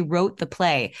because she wrote the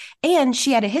play. And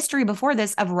she had a history before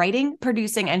this of writing,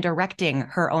 producing, and directing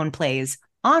her own plays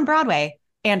on Broadway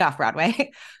and off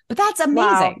Broadway. But that's amazing.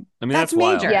 Wow. I mean, that's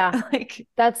major. Wild. Yeah, like,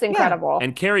 that's incredible. Yeah.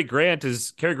 And Cary Grant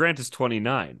is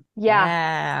 29.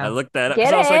 Yeah. I looked that up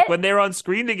because I was like, when they were on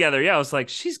screen together, I was like,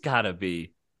 she's gotta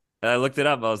be. And I looked it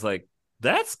up. I was like,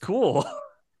 that's cool.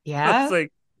 Yeah. It's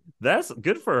like, That's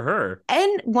good for her.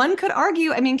 And one could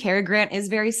argue, I mean, Cary Grant is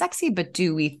very sexy, but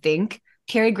do we think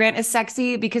Cary Grant is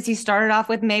sexy because he started off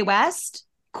with Mae West?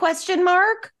 Question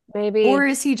mark. Maybe. Or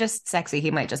is he just sexy?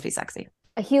 He might just be sexy.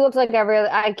 He looks like every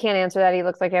other, I can't answer that. He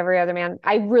looks like every other man.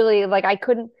 I really like, I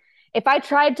couldn't, if I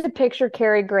tried to picture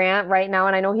Cary Grant right now,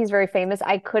 and I know he's very famous,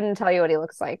 I couldn't tell you what he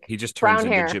looks like. He just turns Brown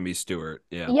into hair. Jimmy Stewart.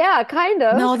 Yeah. Yeah, kind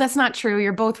of. No, that's not true.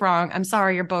 You're both wrong. I'm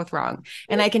sorry, you're both wrong.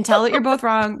 And I can tell that you're both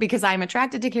wrong because I'm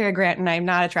attracted to Cary Grant and I'm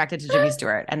not attracted to Jimmy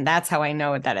Stewart. And that's how I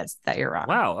know that you're wrong.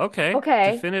 Wow. Okay.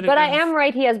 Okay. Definitive. But I am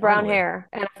right. He has brown Totally. hair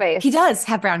and a face. He does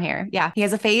have brown hair. Yeah. He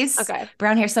has a face, Okay.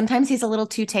 brown hair. Sometimes he's a little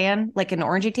too tan, like an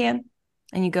orangey tan.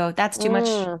 And you go, that's too much.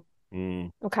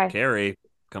 Okay. Carrie,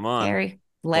 come on. Cary,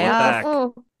 lay Pull it off. back.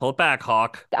 Pull it back,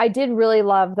 Hawk. I did really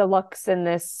love the looks in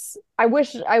this. I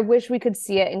wish we could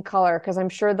see it in color because I'm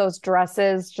sure those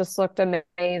dresses just looked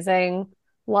amazing.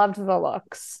 Loved the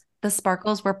looks. The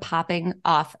sparkles were popping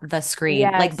off the screen,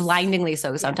 Yes. like blindingly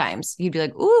so sometimes. You'd be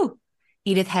like, ooh,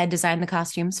 Edith Head designed the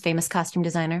costumes, famous costume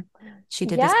designer. She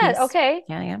did this piece. Okay.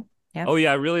 Yeah. Oh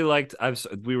yeah, I really liked.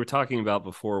 We were talking about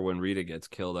before when Rita gets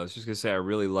killed. I was just gonna say I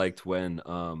really liked when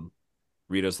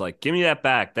Rita's like, "Give me that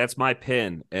back. That's my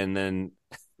pin," and then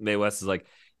Mae West is like,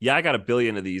 "Yeah, I got 1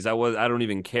 billion of these. I don't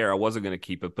even care. I wasn't gonna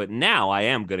keep it, but now I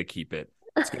am gonna keep it.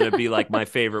 It's gonna be like my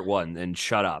favorite one." And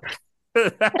shut up.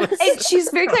 And she's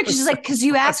very clear. She's like, because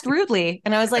you asked rudely.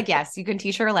 And I was like, yes, you can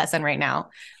teach her a lesson right now.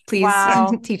 Please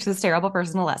Wow. teach this terrible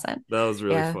person a lesson. That was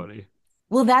really Yeah. funny.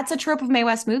 Well, that's a trope of Mae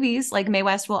West movies. Like Mae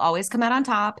West will always come out on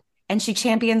top and she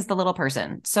champions the little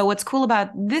person. So what's cool about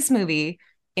this movie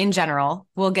in general,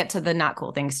 we'll get to the not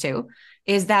cool things too,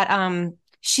 is that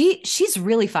she's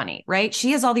really funny, right?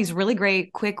 She has all these really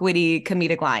great, quick, witty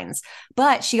comedic lines,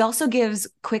 but she also gives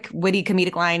quick, witty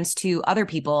comedic lines to other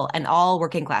people and all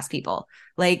working class people.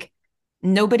 Like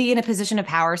nobody in a position of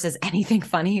power says anything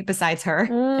funny besides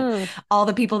her. All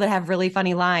the people that have really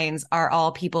funny lines are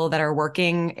all people that are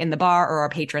working in the bar or are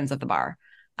patrons of the bar.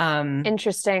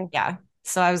 Interesting. Yeah.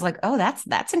 So I was like, oh,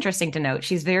 that's interesting to note.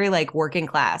 She's very like working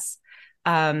class.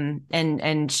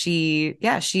 And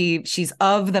she's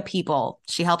of the people.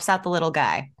 She helps out the little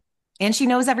guy. And she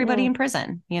knows everybody in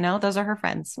prison. You know, those are her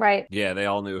friends. Right. Yeah, they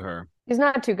all knew her. He's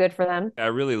not too good for them. I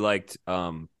really liked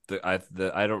I'm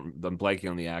blanking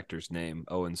on the actor's name.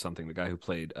 Owen something, the guy who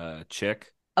played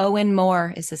Chick. Owen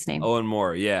Moore is his name. Owen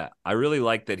Moore, yeah. I really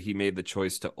like that he made the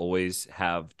choice to always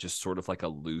have just sort of like a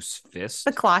loose fist.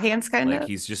 The claw hands kind like of.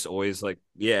 he's just always like,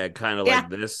 yeah, kind of Yeah. like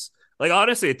this. Like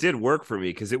honestly, it did work for me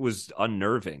because it was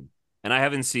unnerving. And I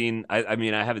haven't seen I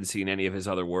haven't seen any of his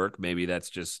other work. Maybe that's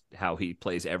just how he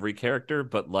plays every character,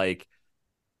 but like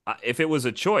if it was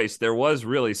a choice, there was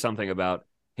really something about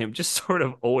him just sort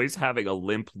of always having a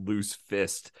limp, loose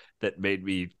fist that made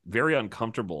me very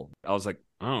uncomfortable. I was like,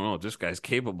 I don't know what this guy's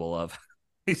capable of.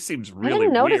 He seems really I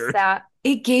didn't notice weird. that.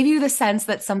 It gave you the sense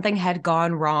that something had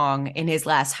gone wrong in his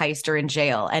last heist or in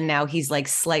jail. And now he's like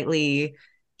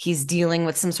he's dealing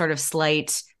with some sort of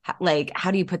slight, like, how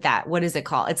do you put that? What is it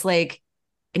called? It's like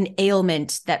an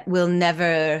ailment that will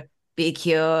never be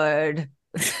cured.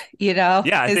 You know?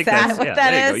 Yeah, I is think that that's what yeah,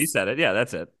 that there you is? go. You said it. Yeah,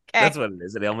 that's it. Okay. That's what it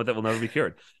is. An ailment that will never be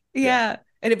cured. Yeah.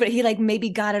 But he like maybe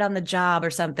got it on the job or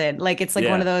something. Like it's like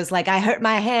Yeah. one of those, like, I hurt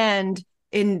my hand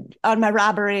on my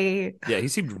robbery. Yeah, he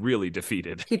seemed really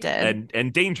defeated. He did.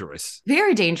 And dangerous.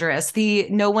 Very dangerous. The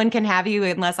no one can have you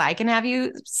unless I can have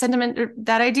you sentiment,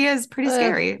 that idea is pretty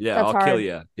scary. Yeah, That's I'll hard. kill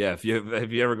you. Yeah, if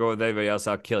you ever go with anybody else,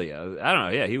 I'll kill you. I don't know.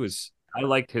 Yeah, I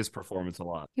liked his performance a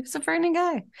lot. He was a frightening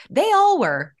guy. They all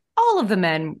were. All of the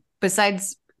men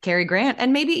besides Cary Grant,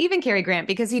 and maybe even Cary Grant,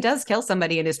 because he does kill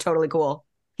somebody and is totally cool.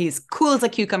 He's cool as a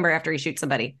cucumber after he shoots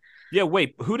somebody. Yeah,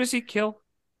 wait, who does he kill?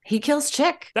 He kills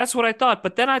Chick. That's what I thought,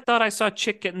 but then I thought I saw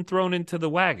Chick getting thrown into the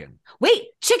wagon. Wait,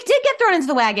 Chick did get thrown into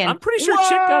the wagon. I'm pretty sure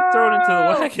Chick got thrown into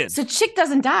the wagon. So Chick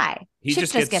doesn't die. He Chick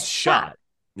just gets shot.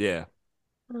 Yeah.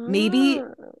 Maybe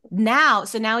now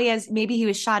maybe he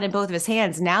was shot in both of his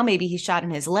hands. Now maybe he's shot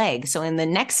in his leg. So in the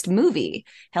next movie,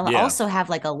 he'll Yeah. also have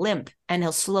like a limp and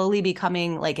he'll slowly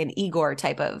becoming like an Igor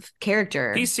type of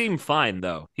character. He seemed fine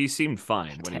though. He seemed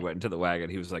fine when he did. went into the wagon.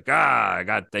 He was like,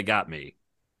 they got me.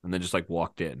 And then just like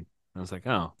walked in. I was like,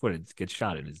 oh, what did he get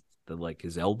shot in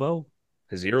his elbow?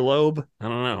 His earlobe? I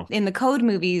don't know. In the code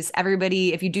movies,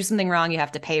 everybody, if you do something wrong, you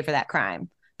have to pay for that crime.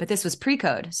 But this was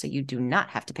pre-code, so you do not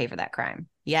have to pay for that crime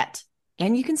yet.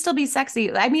 And you can still be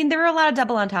sexy. I mean, there were a lot of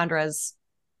double entendres.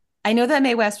 I know that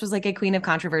Mae West was like a queen of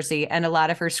controversy, and a lot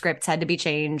of her scripts had to be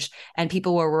changed, and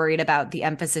people were worried about the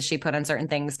emphasis she put on certain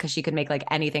things because she could make like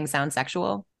anything sound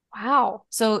sexual. Wow.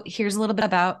 So here's a little bit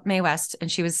about Mae West,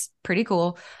 and she was pretty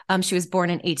cool. She was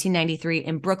born in 1893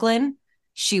 in Brooklyn.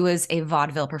 She was a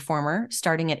vaudeville performer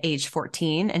starting at age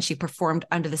 14, and she performed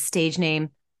under the stage name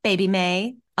Baby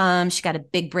May. She got a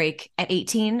big break at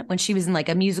 18 when she was in like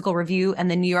a musical review,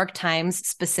 and the New York Times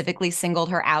specifically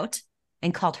singled her out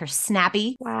and called her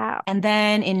snappy. Wow. And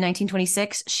then in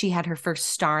 1926, she had her first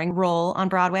starring role on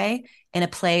Broadway in a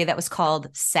play that was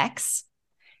called Sex.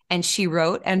 And she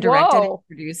wrote and directed and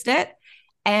produced it.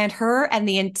 And her and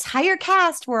the entire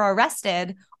cast were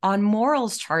arrested on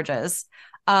morals charges.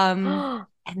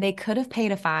 And they could have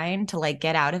paid a fine to like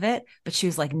get out of it, but she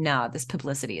was like, no, this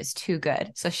publicity is too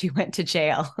good. So she went to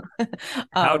jail.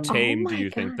 How tame do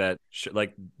you think that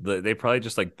they probably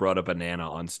just like brought a banana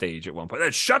on stage at one point.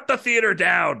 Then shut the theater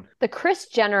down. The Kris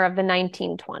Jenner of the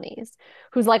 1920s,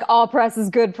 who's like, all press is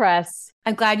good press.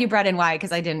 I'm glad you brought in why,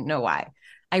 because I didn't know why.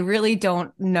 I really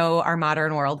don't know our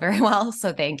modern world very well.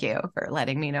 So thank you for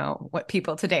letting me know what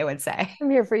people today would say. I'm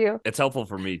here for you. It's helpful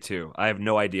for me too. I have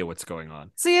no idea what's going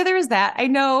on. So yeah, there is that. I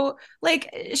know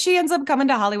like she ends up coming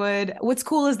to Hollywood. What's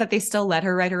cool is that they still let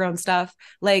her write her own stuff.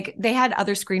 Like they had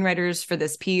other screenwriters for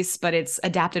this piece, but it's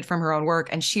adapted from her own work,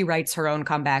 and she writes her own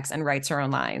comebacks and writes her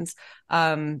own lines.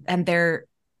 And they're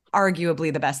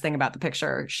arguably the best thing about the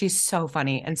picture. She's so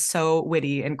funny and so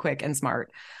witty and quick and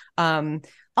smart.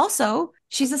 Also,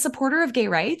 she's a supporter of gay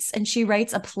rights, and she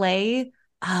writes a play.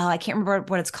 Oh, I can't remember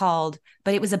what it's called,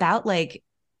 but it was about like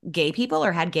gay people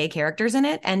or had gay characters in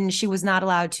it, and she was not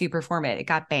allowed to perform it. It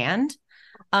got banned.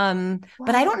 But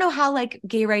I don't know how like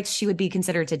gay rights she would be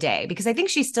considered today, because I think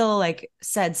she still like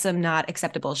said some not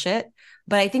acceptable shit.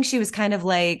 But I think she was kind of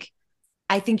like,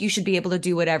 I think you should be able to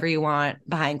do whatever you want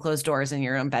behind closed doors in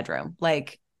your own bedroom.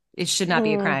 Like it should not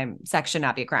be a crime. Sex should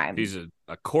not be a crime. She's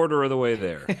a quarter of the way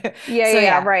there.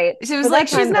 Yeah, right. She was like,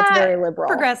 she's not very liberal.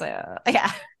 Progressive.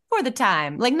 Yeah, for the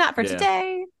time. Like not for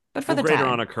today, but for the time. We'll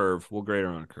grade her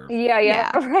on a curve.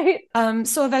 Yeah, right.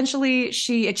 So eventually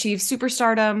she achieved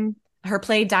superstardom. Her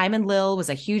play Diamond Lil was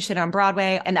a huge hit on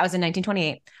Broadway, and that was in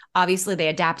 1928. Obviously, they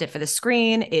adapt it for the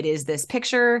screen. It is this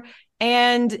picture,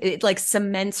 and it like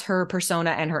cements her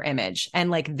persona and her image. And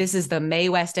like, this is the Mae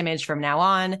West image from now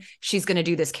on. She's going to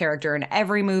do this character in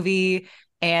every movie.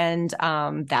 And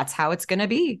that's how it's going to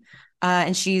be.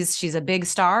 And she's a big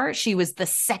star. She was the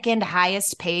second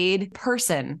highest paid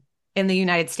person in the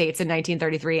United States in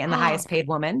 1933 and the highest paid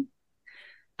woman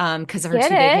because of her two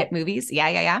big hit movies.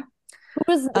 Yeah.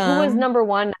 Who was number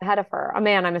one ahead of her? A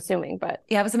man, I'm assuming, but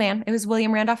yeah, it was a man. It was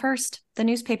William Randolph Hearst, the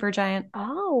newspaper giant.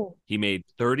 Oh, he made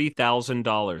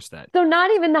 $30,000 that. So not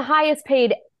even the highest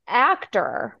paid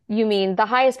actor. You mean the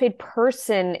highest paid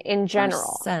person in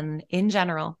general? Person in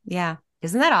general, yeah.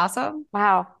 Isn't that awesome?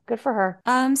 Wow, good for her.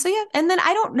 So yeah, and then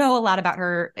I don't know a lot about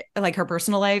her, like her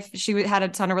personal life. She had a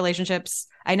ton of relationships.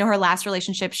 I know her last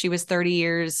relationship, she was 30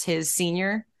 years his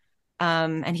senior,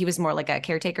 and he was more like a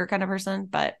caretaker kind of person.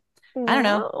 But I don't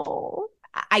know.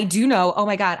 I do know. Oh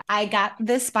my God, I got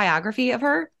this biography of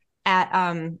her at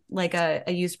like a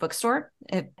used bookstore,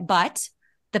 but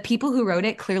the people who wrote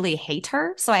it clearly hate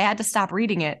her. So I had to stop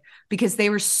reading it because they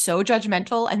were so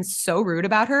judgmental and so rude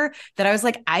about her that I was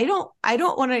like, I don't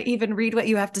want to even read what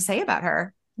you have to say about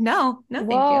her. No,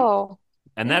 thank you.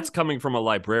 And that's coming from a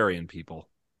librarian, people.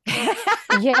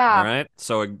 Yeah. All right.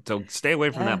 So stay away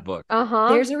from that book.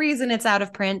 There's a reason it's out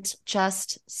of print.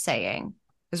 Just saying.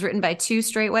 It was written by two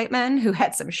straight white men who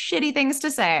had some shitty things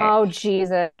to say. Oh,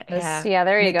 Jesus. Yeah,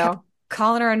 there you go.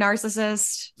 Calling her a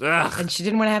narcissist. Ugh. And she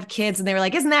didn't want to have kids, and they were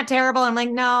like, isn't that terrible? I'm like,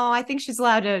 no, I think she's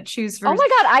allowed to choose for Oh my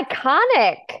God,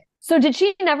 iconic. So did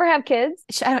she never have kids?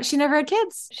 She never had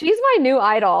kids. She's my new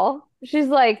idol. She's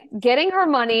like getting her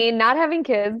money, not having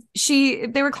kids.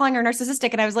 They were calling her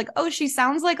narcissistic, and I was like, oh, she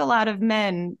sounds like a lot of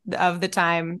men of the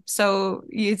time. So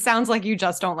it sounds like you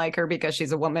just don't like her because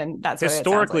she's a woman. That's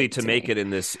historically what it sounds like to make it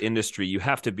in this industry, you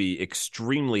have to be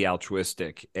extremely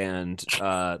altruistic, and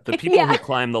the people who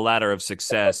climb the ladder of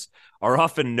success are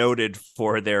often noted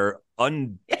for their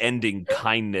unending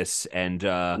kindness and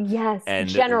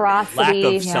generosity, lack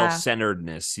of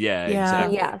self-centeredness. Yeah,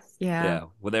 exactly. Yeah.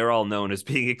 Well, they're all known as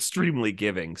being extremely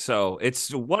giving. So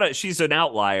she's an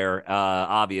outlier,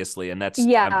 obviously, and that's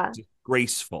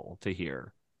graceful to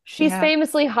hear. She's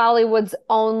famously Hollywood's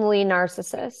only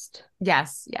narcissist.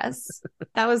 Yes.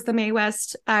 That was the Mae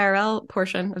West IRL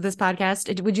portion of this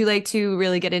podcast. Would you like to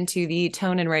really get into the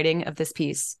tone and writing of this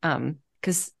piece?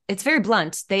 Because it's very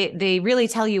blunt. They really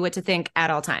tell you what to think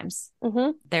at all times.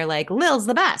 Mm-hmm. They're like, Lil's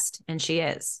the best, and she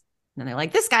is. And they're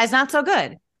like, this guy's not so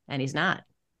good, and he's not.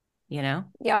 you know?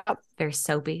 Yeah. Very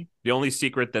soapy. The only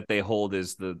secret that they hold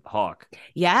is the hawk.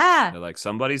 Yeah. They're like,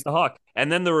 somebody's the hawk.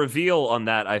 And then the reveal on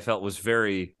that I felt was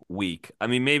very weak. I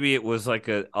mean, maybe it was like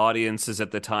audiences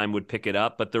at the time would pick it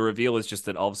up, but the reveal is just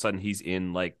that all of a sudden he's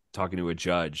in like talking to a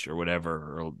judge or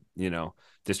whatever, or,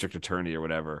 district attorney or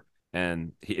whatever.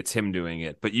 And it's him doing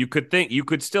it. But you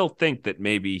could still think that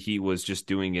maybe he was just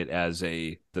doing it as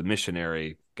the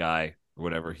missionary guy,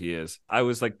 whatever he is. I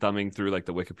was like thumbing through like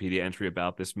the Wikipedia entry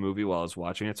about this movie while I was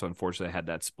watching it, so unfortunately I had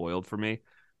that spoiled for me.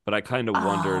 But I kind of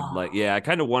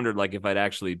wondered, like if I'd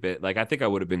actually been like, I think I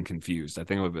would have been confused. I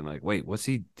think I would have been like, wait, what's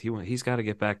he's got to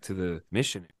get back to the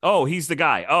mission. Oh, he's the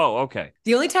guy. Oh, okay.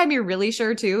 The only time you're really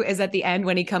sure too is at the end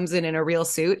when he comes in a real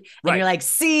suit and Right. You're like,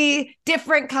 see,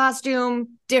 different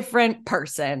costume, different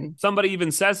person. Somebody even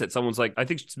says it. Someone's like, I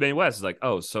think it's Mae West is like,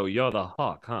 oh, so you're the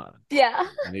hawk, huh? Yeah.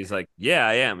 And he's like, yeah,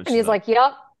 I am. And he's like,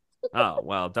 yep. oh,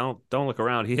 well, don't look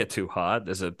around here too hard.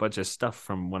 There's a bunch of stuff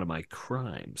from one of my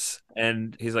crimes.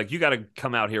 And he's like, you got to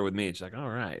come out here with me. And she's like, all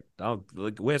right,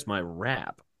 where's my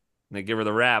wrap? And they give her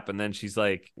the wrap. And then she's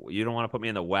like, you don't want to put me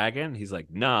in the wagon? He's like,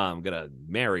 nah, I'm going to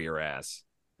marry your ass.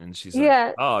 And she's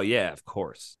like, oh, yeah, of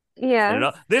course.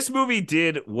 Yeah. This movie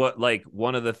did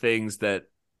one of the things that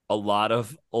a lot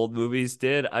of old movies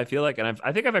did, I feel like, and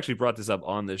I think I've actually brought this up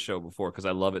on this show before because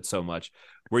I love it so much,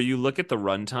 where you look at the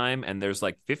runtime and there's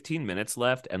like 15 minutes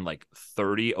left and like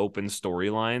 30 open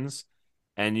storylines,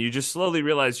 and you just slowly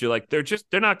realize you're like,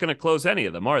 they're not going to close any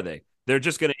of them, are they? They're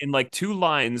just going to, in like 2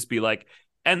 lines, be like,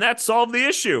 and that solved the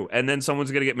issue, and then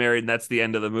someone's going to get married, and that's the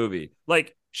end of the movie.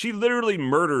 Like, she literally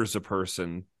murders a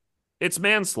person. It's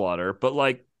manslaughter, but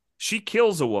like, she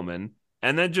kills a woman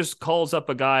and then just calls up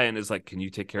a guy and is like, can you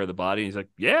take care of the body? And he's like,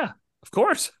 yeah, of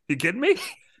course. You kidding me?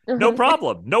 No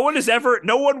problem. No one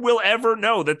will ever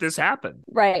know that this happened.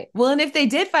 Right. Well, and if they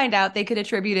did find out, they could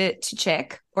attribute it to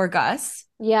Chick or Gus.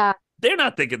 Yeah. They're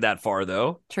not thinking that far,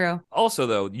 though. True. Also,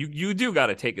 though, you do got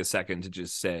to take a second to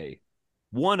just say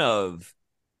one of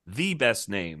the best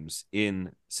names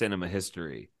in cinema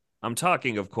history. I'm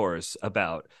talking, of course,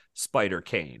 about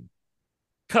Spider-Kane.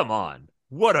 Come on.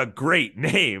 What a great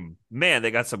name. Man,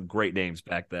 they got some great names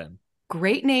back then.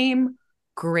 Great name,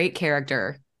 great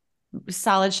character.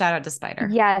 Solid shout out to Spider.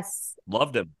 Yes.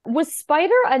 Loved him. Was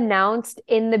Spider announced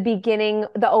in the beginning,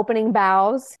 the opening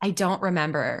bows? I don't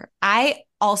remember. I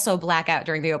also black out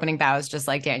during the opening bows, just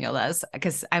like Daniel does,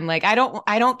 because I'm like, I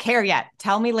don't care yet.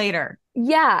 Tell me later.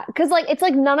 Yeah, because like it's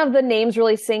like none of the names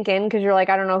really sink in because you're like,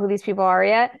 I don't know who these people are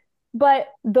yet. But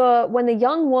when the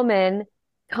young woman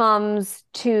comes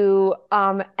to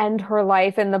end her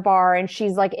life in the bar and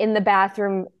she's like in the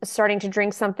bathroom starting to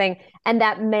drink something, and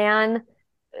that man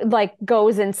like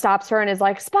goes and stops her and is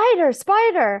like, Spider,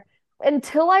 Spider.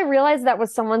 Until I realized that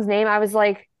was someone's name, I was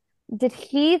like, did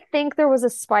he think there was a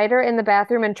spider in the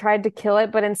bathroom and tried to kill it,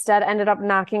 but instead ended up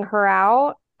knocking her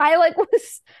out? I like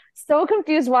was so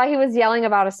confused why he was yelling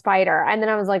about a spider. And then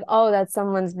I was like, oh, that's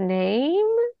someone's name.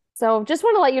 So just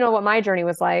want to let you know what my journey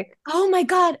was like. Oh my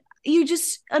God. You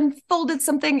just unfolded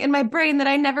something in my brain that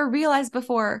I never realized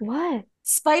before. What?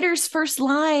 Spider's first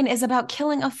line is about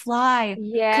killing a fly.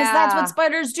 Yeah. Because that's what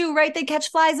spiders do, right? They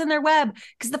catch flies in their web.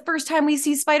 Because the first time we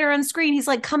see Spider on screen, he's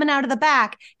like coming out of the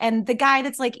back. And the guy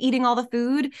that's like eating all the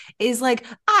food is like,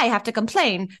 I have to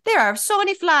complain. There are so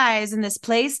many flies in this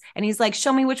place. And he's like,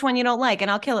 show me which one you don't like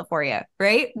and I'll kill it for you.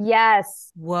 Right?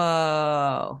 Yes.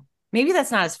 Whoa. Maybe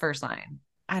that's not his first line.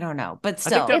 I don't know. But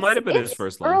still. I think that might have been his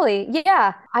first line. Early.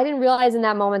 Yeah. I didn't realize in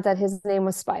that moment that his name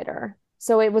was Spider.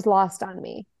 So it was lost on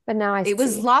me. But now I see. It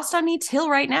was lost on me till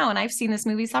right now, and I've seen this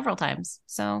movie several times.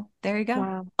 So there you go.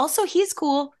 Wow. Also, he's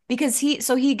cool because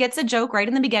he gets a joke right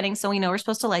in the beginning, so we know we're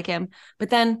supposed to like him. But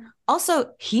then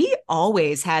also, he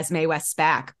always has Mae West's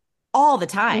back all the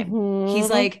time. Mm-hmm. He's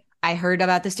like, I heard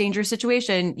about this dangerous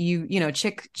situation. You know,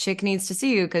 Chick needs to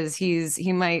see you because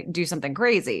he might do something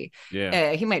crazy.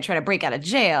 Yeah. He might try to break out of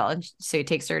jail. And so he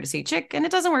takes her to see Chick, and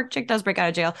it doesn't work. Chick does break out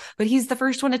of jail, but he's the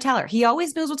first one to tell her. He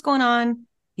always knows what's going on.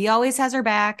 He always has her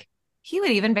back. He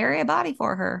would even bury a body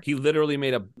for her. He literally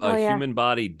made a human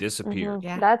body disappear. Mm-hmm.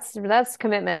 Yeah. That's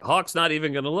commitment. Hawk's not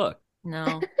even going to look.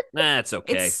 No. Nah, it's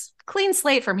okay. It's clean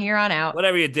slate from here on out.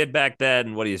 Whatever you did back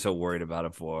then, what are you so worried about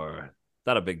it for?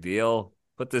 Not a big deal.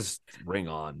 Put this ring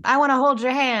on. I want to hold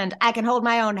your hand. I can hold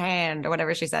my own hand, or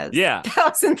whatever she says. Yeah. That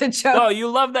wasn't the joke. No, you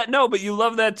love that. No, but you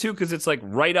love that too because it's like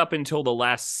right up until the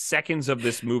last seconds of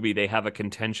this movie, they have a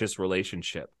contentious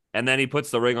relationship. And then he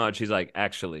puts the ring on. She's like,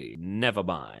 actually, never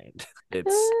mind.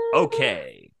 It's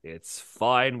okay. It's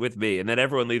fine with me. And then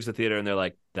everyone leaves the theater and they're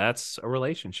like, that's a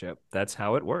relationship. That's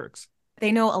how it works.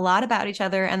 They know a lot about each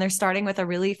other and they're starting with a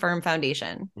really firm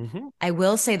foundation. Mm-hmm. I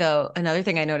will say, though, another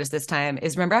thing I noticed this time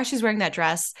is remember how she's wearing that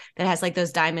dress that has like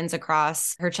those diamonds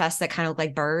across her chest that kind of look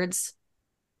like birds?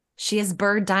 She has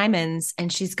bird diamonds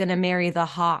and she's going to marry the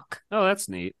hawk. Oh, that's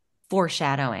neat.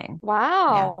 Foreshadowing.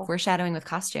 Wow. Yeah, foreshadowing with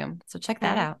costume. So check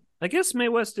that out. I guess Mae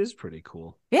West is pretty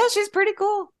cool. Yeah, she's pretty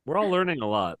cool. We're all learning a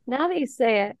lot. Now that you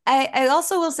say it. I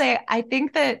also will say, I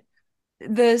think that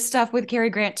the stuff with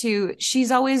Cary Grant too,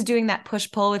 she's always doing that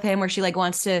push pull with him where she like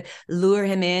wants to lure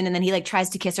him in and then he like tries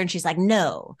to kiss her and she's like,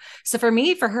 no. So for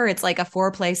her, it's like a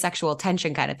foreplay sexual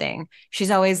tension kind of thing.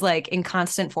 She's always like in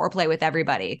constant foreplay with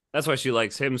everybody. That's why she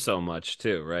likes him so much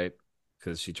too, right?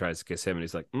 Because she tries to kiss him and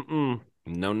he's like, no,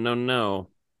 no, no.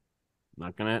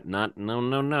 I'm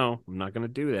not gonna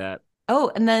do that.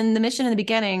 Oh, and then the mission in the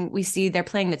beginning, we see they're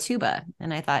playing the tuba.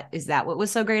 And I thought, is that what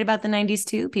was so great about the 90s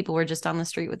too? People were just on the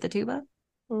street with the tuba.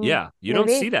 Yeah, you Maybe.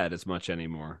 don't see that as much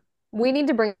anymore. We need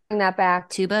to bring that back.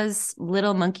 Tubas,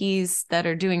 little monkeys that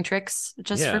are doing tricks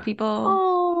just Yeah. for people.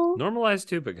 Oh, Normalize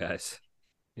tuba, guys.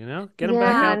 You know, get them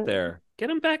back out there. Get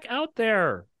them back out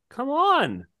there. Come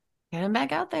on. Get them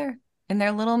back out there in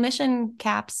their little mission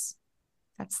caps.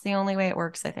 That's the only way it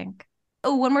works, I think.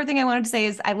 Oh, one more thing I wanted to say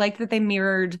is I like that they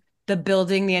mirrored the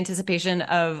building the anticipation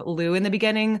of Lou in the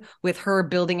beginning with her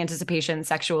building anticipation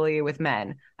sexually with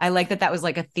men. I like that that was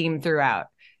like a theme throughout.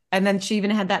 And then she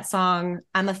even had that song,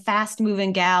 I'm a fast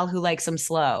moving gal who likes them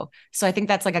slow. So I think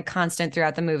that's like a constant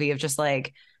throughout the movie of just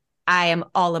like, I am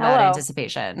all about Hello.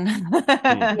 anticipation.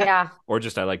 yeah, Or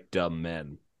just I like dumb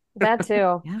men. that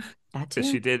too. Yeah, that too.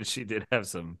 Because she did have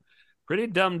some pretty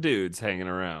dumb dudes hanging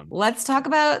around. Let's talk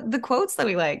about the quotes that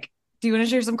we like. Do you want to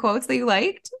share some quotes that you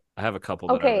liked? I have a couple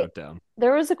that I wrote down.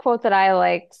 There was a quote that I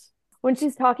liked when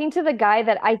she's talking to the guy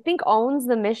that I think owns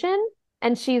the mission,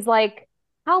 and she's like,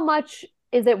 how much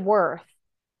is it worth?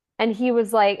 And he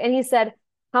was like, and he said,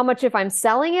 how much if I'm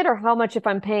selling it or how much if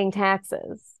I'm paying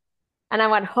taxes? And I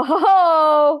went,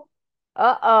 oh,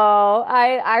 uh-oh.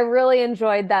 I really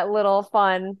enjoyed that little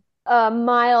fun,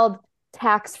 mild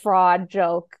tax fraud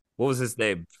joke. What was his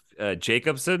name?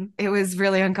 Jacobson? It was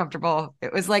really uncomfortable.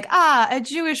 It was like, a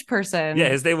Jewish person. Yeah,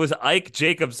 his name was Ike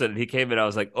Jacobson. And he came in. I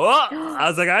was like,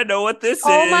 I know what this is.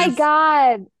 Oh my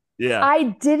God. Yeah. I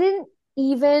didn't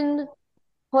even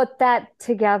put that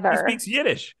together. He speaks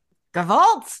Yiddish.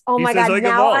 Gewalt. Oh He my says, God. like,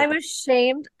 Now Gewalt. I'm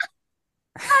ashamed.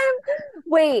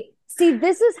 Wait, see,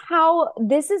 this is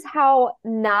how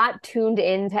not tuned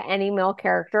into any male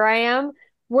character I am.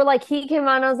 Where like he came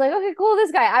on, I was like, okay, cool,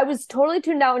 this guy. I was totally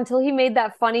tuned out until he made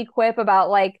that funny quip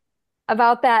about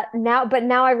that now, but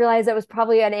now I realize it was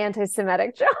probably an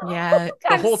anti-Semitic joke. Yeah.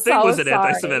 The whole thing was an sorry.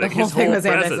 anti-Semitic. The whole His thing whole was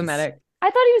presence. anti-Semitic. I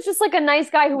thought he was just like a nice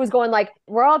guy who was going like,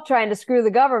 we're all trying to screw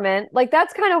the government. Like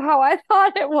that's kind of how I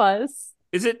thought it was.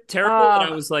 Is it terrible that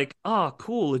I was like, oh,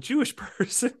 cool, a Jewish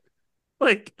person?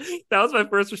 Like, that was my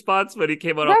first response when he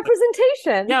came out.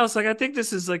 Representation. Yeah, I was like, I think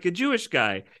this is like a Jewish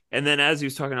guy. And then as he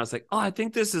was talking, I was like, oh, I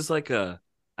think it's like a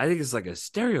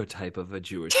stereotype of a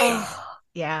Jewish guy.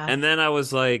 Yeah. And then I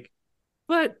was like,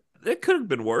 but it could have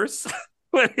been worse.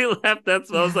 When he left, I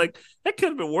was like, that could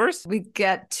have been worse. We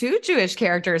get two Jewish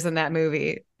characters in that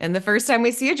movie. And the first time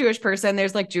we see a Jewish person,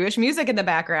 there's like Jewish music in the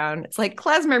background. It's like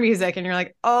klezmer music. And you're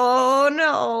like, oh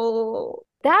no.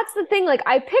 That's the thing. Like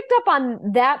I picked up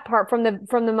on that part from the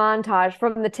montage,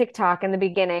 from the TikTok in the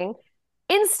beginning,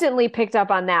 instantly picked up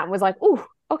on that and was like, ooh,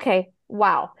 okay,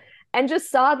 wow. And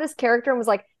just saw this character and was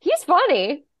like, he's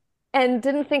funny. And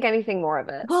didn't think anything more of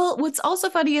it. Well, what's also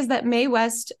funny is that Mae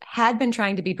West had been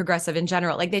trying to be progressive in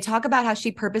general. Like they talk about how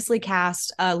she purposely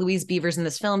cast Louise Beavers in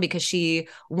this film because she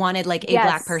wanted like a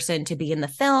Black person to be in the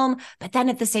film. But then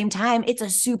at the same time, it's a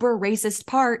super racist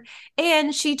part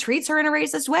and she treats her in a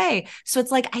racist way. So it's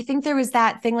like, I think there was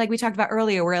that thing like we talked about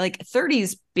earlier where like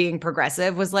 30s being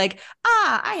progressive was like,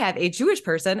 I have a Jewish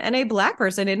person and a Black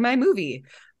person in my movie.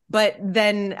 But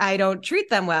then I don't treat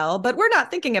them well, but we're not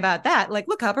thinking about that. Like,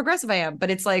 look how progressive I am. But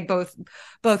it's like both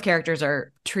characters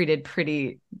are treated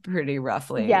pretty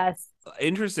roughly. Yes.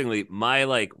 Interestingly, my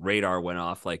like radar went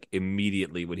off like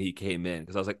immediately when he came in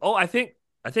because I was like, oh, I think,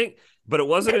 but it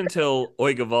wasn't until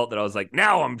Oi Gewalt that I was like,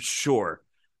 now I'm sure.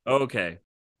 Okay.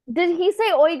 Did he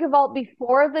say Oi Gewalt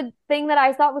before the thing that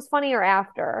I thought was funny or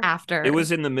after? After. It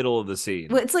was in the middle of the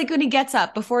scene. It's like when he gets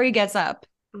up, before he gets up.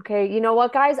 Okay, you know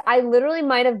what, guys? I literally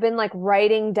might have been like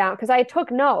writing down because I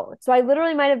took notes. So I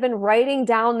literally might have been writing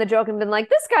down the joke and been like,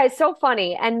 this guy's so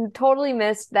funny, and totally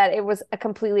missed that it was a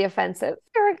completely offensive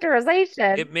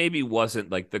characterization. It maybe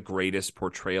wasn't like the greatest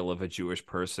portrayal of a Jewish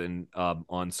person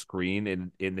on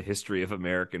screen in the history of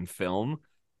American film,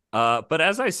 But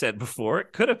as I said before,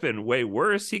 it could have been way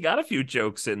worse. He got a few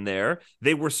jokes in there.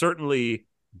 They were certainly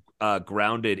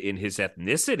grounded in his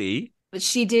ethnicity. But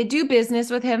she did do business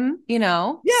with him,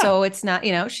 Yeah. so it's not,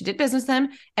 she did business with him,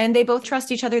 and they both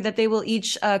trust each other that they will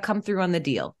each come through on the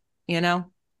deal.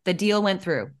 The deal went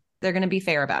through. They're going to be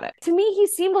fair about it. To me, he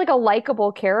seemed like a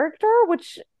likable character,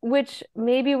 which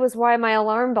maybe was why my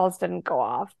alarm bells didn't go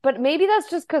off. But maybe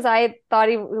that's just because I thought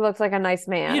he looks like a nice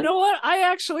man. You know what?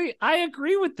 I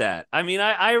agree with that. I mean,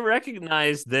 I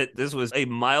recognize that this was a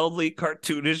mildly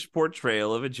cartoonish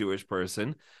portrayal of a Jewish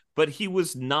person, but he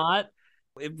was not.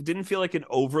 It didn't feel like an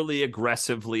overly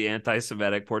aggressively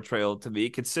anti-Semitic portrayal to me,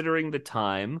 considering the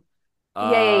time.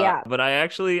 Yeah. But I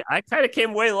kind of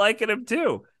came away liking him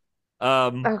too.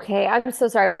 Okay, I'm so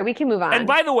sorry. We can move on. And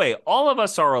by the way, all of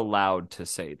us are allowed to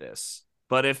say this.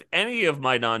 But if any of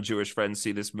my non-Jewish friends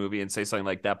see this movie and say something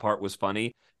like that part was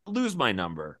funny, lose my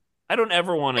number. I don't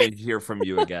ever want to hear from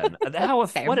you again.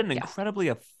 What an incredibly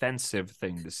offensive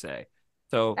thing to say.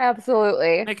 So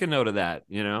absolutely make a note of that,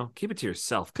 keep it to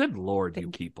yourself. Good Lord,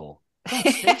 you people. Don't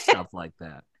say stuff like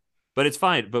that. But it's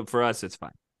fine. But for us, it's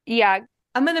fine. Yeah.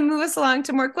 I'm going to move us along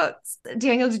to more quotes.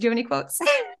 Daniel, did you have any quotes?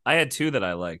 I had two that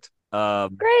I liked.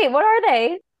 Great. What are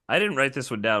they? I didn't write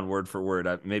this one down word for word.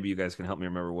 Maybe you guys can help me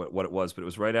remember what it was, but it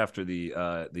was right after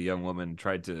the young woman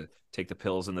tried to take the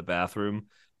pills in the bathroom.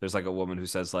 There's like a woman who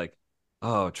says like,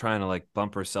 "Oh, trying to like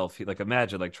bump herself, like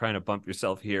imagine like trying to bump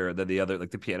yourself here." And then the other, like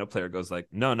the piano player goes like,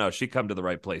 "No, she come to the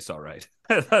right place, all right."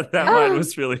 I thought that line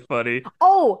was really funny.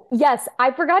 Oh, yes.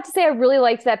 I forgot to say I really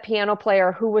liked that piano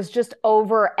player who was just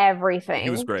over everything. He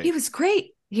was great. He was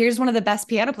great. Here's one of the best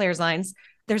piano players lines.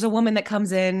 There's a woman that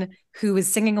comes in who is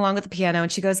singing along with the piano,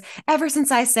 and she goes, "Ever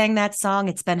since I sang that song,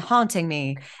 it's been haunting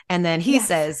me." And then he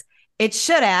says, "It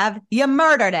should have. You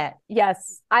murdered it."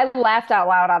 Yes. I laughed out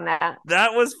loud on that.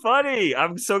 That was funny.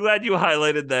 I'm so glad you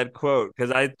highlighted that quote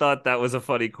because I thought that was a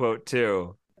funny quote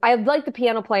too. I like the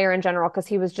piano player in general because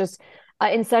he was just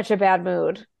in such a bad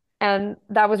mood. And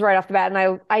that was right off the bat.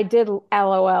 And I did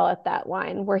LOL at that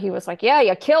line where he was like, "Yeah,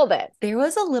 you killed it." There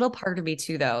was a little part of me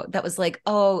too, though, that was like,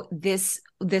 oh, this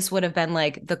would have been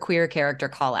like the queer character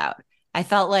call out. I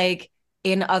felt like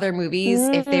in other movies,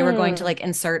 if they were going to like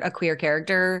insert a queer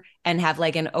character and have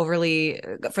like an overly,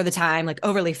 for the time, like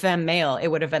overly femme male, it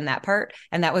would have been that part.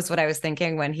 And that was what I was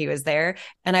thinking when he was there.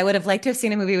 And I would have liked to have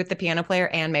seen a movie with the piano player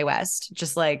and Mae West,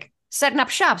 just like setting up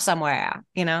shop somewhere,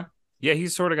 Yeah, he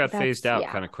sort of got phased out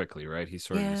kind of quickly, right? He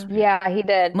sort of disappeared. Yeah, he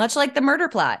did. Much like the murder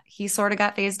plot. He sort of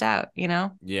got phased out,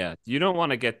 Yeah, you don't want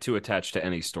to get too attached to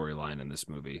any storyline in this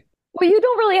movie. Well, you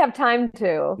don't really have time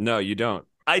to. No, you don't.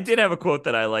 I did have a quote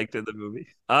that I liked in the movie.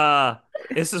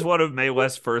 This is one of Mae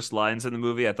West's first lines in the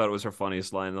movie. I thought it was her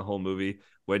funniest line in the whole movie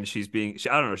when she's being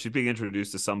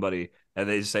introduced to somebody and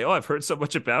they just say, "Oh, I've heard so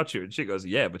much about you." And she goes,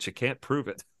 "Yeah, but you can't prove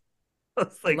it." I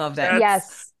was like, loved it.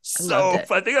 Yes. So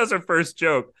I think that was her first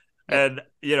joke. And,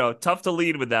 tough to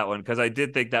lead with that one because I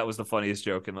did think that was the funniest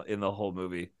joke in the whole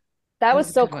movie. That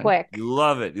was so quick. You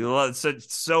love it. You love it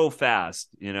so fast,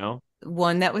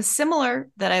 One that was similar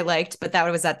that I liked, but that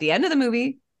was at the end of the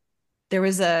movie. There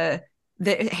was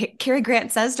Cary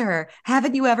Grant says to her,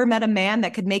 "Haven't you ever met a man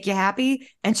that could make you happy?"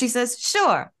 And she says,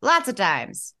 "Sure, lots of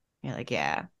times." You're like,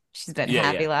 yeah, she's been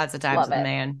happy lots of times Love with it. a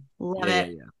man. Love it.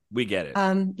 Yeah. We get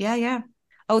it. Yeah.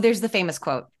 Oh, there's the famous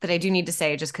quote that I do need to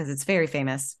say just because it's very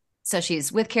famous. So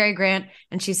she's with Cary Grant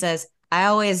and she says, "I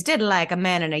always did like a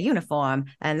man in a uniform,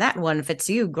 and that one fits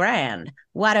you grand.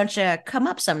 Why don't you come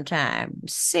up sometime,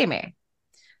 see me?"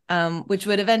 Which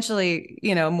would eventually,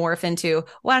 morph into,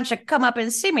 "Why don't you come up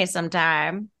and see me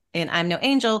sometime?" in "I'm No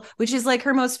Angel," which is like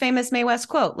her most famous Mae West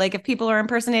quote. Like if people are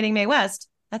impersonating Mae West,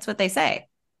 that's what they say.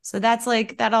 So that's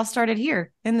like, that all started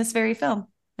here in this very film.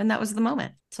 And that was the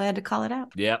moment. So I had to call it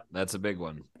out. Yeah, that's a big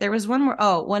one. There was one more.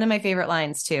 Oh, one of my favorite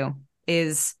lines too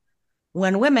is,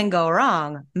 "When women go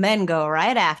wrong, men go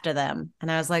right after them."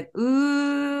 And I was like,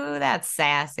 ooh, that's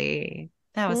sassy.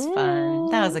 That was fun.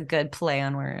 That was a good play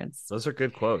on words. Those are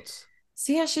good quotes.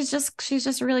 So yeah, she's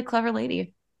just a really clever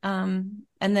lady. And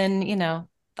then,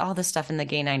 all the stuff in the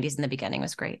gay 90s in the beginning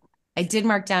was great. I did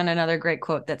mark down another great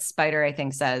quote that Spider, I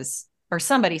think, says, or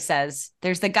somebody says.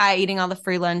 There's the guy eating all the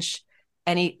free lunch,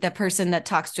 and the person that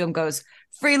talks to him goes,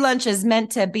 "Free lunch is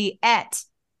meant to be ate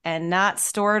and not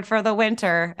stored for the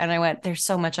winter." And I went, there's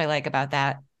so much I like about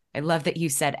that. I love that you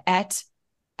said "et."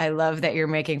 I love that you're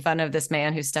making fun of this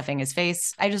man who's stuffing his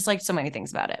face. I just liked so many things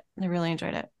about it. I really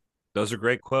enjoyed it. Those are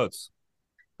great quotes.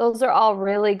 Those are all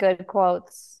really good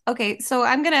quotes. Okay, so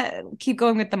I'm going to keep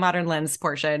going with the modern lens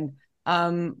portion.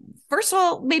 First of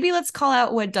all, maybe let's call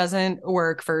out what doesn't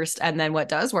work first and then what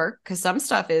does work, because some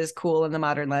stuff is cool in the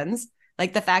modern lens.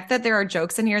 Like the fact that there are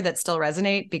jokes in here that still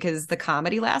resonate because the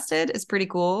comedy lasted is pretty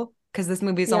cool, because this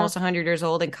movie is almost 100 years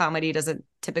old and comedy doesn't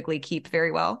typically keep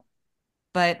very well.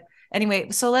 But anyway,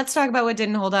 so let's talk about what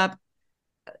didn't hold up.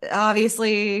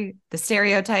 Obviously, the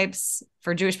stereotypes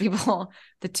for Jewish people,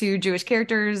 the two Jewish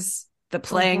characters, the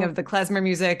playing of the klezmer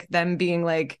music, them being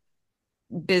like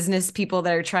business people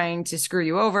that are trying to screw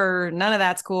you over. None of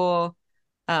that's cool.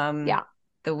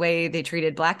 The way they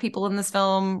treated Black people in this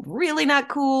film, really not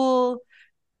cool.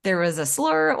 There was a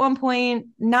slur at one point,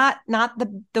 not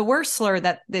the worst slur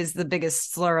that is the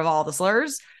biggest slur of all the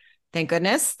slurs. Thank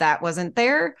goodness that wasn't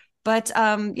there. But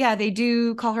they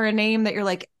do call her a name that you're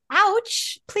like,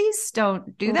 ouch, please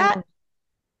don't do that.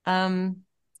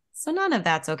 So none of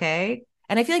that's okay.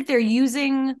 And I feel like they're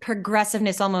using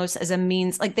progressiveness almost as a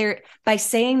means, like they're by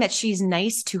saying that she's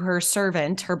nice to her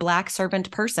servant, her Black servant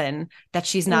person, that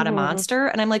she's not a monster.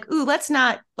 And I'm like, ooh, let's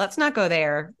not go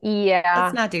there. Yeah.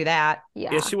 Let's not do that.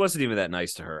 Yeah, she wasn't even that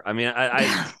nice to her. I mean,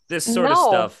 I this sort of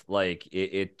stuff, like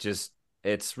it just,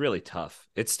 it's really tough.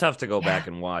 It's tough to go back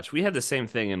and watch. We had the same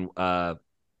thing in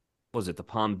was it the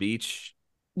Palm Beach?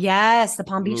 Yes, the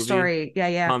Palm Beach movie? Story.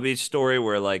 Yeah. Palm Beach Story,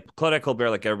 where like Claudette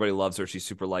Colbert, like everybody loves her. She's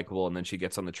super likable. And then she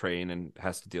gets on the train and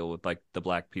has to deal with like the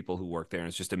Black people who work there. And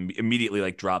it's just immediately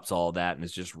like drops all that and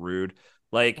is just rude.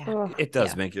 Like it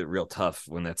does make it real tough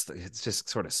when it's just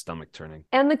sort of stomach turning.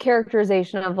 And the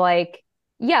characterization of like,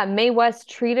 Mae West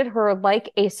treated her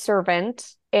like a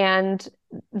servant, and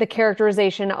the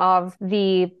characterization of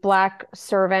the Black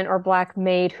servant or Black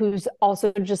maid who's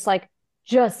also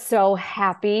just so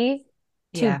happy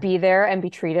to be there and be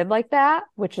treated like that,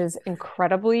 which is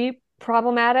incredibly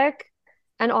problematic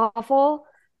and awful.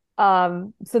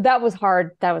 So that was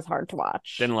hard. That was hard to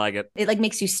watch. Didn't like it. It like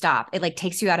makes you stop. It like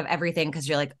takes you out of everything because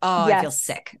you're like, oh, I feel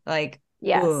sick. Like,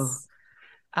 ugh.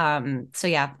 So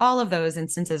yeah, all of those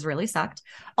instances really sucked.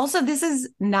 Also, this is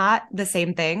not the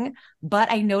same thing, but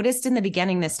I noticed in the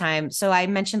beginning this time. So I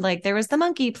mentioned like there was the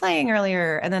monkey playing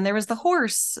earlier, and then there was the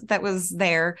horse that was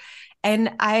there.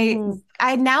 And I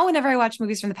now, whenever I watch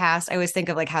movies from the past, I always think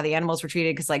of like how the animals were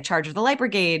treated, because like Charge of the Light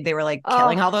Brigade, they were like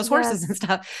killing all those horses and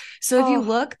stuff. So if you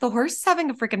look, the horse is having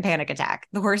a freaking panic attack.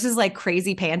 The horse is like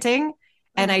crazy panting.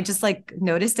 And I just like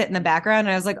noticed it in the background,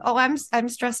 and I was like, oh, I'm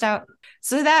stressed out.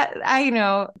 So that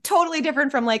totally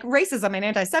different from like racism and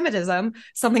anti-Semitism.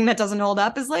 Something that doesn't hold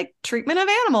up is like treatment of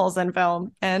animals in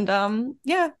film. And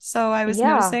so I was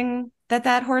noticing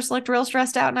that horse looked real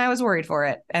stressed out, and I was worried for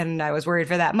it. And I was worried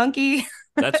for that monkey.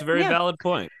 That's a very valid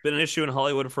point. Been an issue in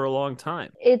Hollywood for a long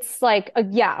time. It's like,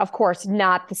 of course,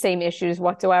 not the same issues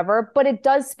whatsoever, but it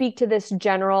does speak to this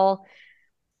general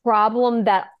problem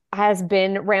that has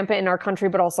been rampant in our country,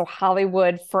 but also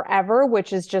Hollywood forever,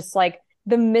 which is just like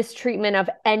the mistreatment of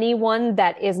anyone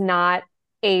that is not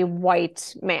a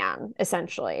white man,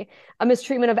 essentially. A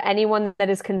mistreatment of anyone that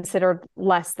is considered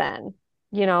less than,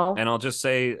 And I'll just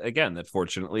say again that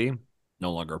fortunately,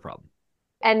 no longer a problem.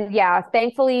 And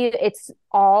thankfully it's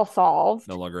all solved.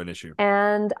 No longer an issue.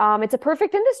 And it's a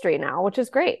perfect industry now, which is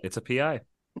great. It's a PI.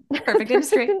 Perfect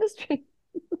industry.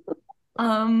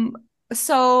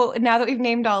 So now that we've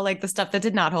named all like the stuff that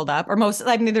did not hold up, or most,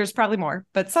 I mean, there's probably more,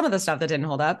 but some of the stuff that didn't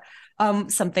hold up,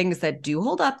 some things that do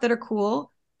hold up that are cool,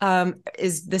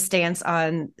 is the stance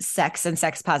on sex and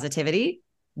sex positivity.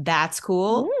 That's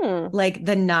cool. Like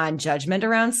the non-judgment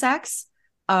around sex.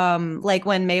 Like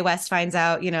when Mae West finds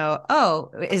out,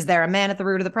 is there a man at the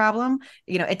root of the problem?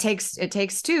 It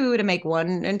takes two to make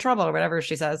one in trouble, or whatever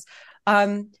she says.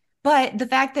 But the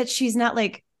fact that she's not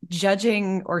like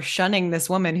judging or shunning this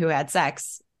woman who had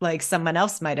sex like someone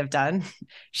else might have done.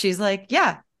 She's like,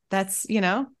 that's,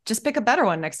 just pick a better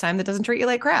one next time that doesn't treat you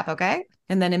like crap. Okay.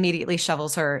 And then immediately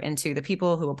shovels her into the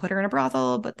people who will put her in a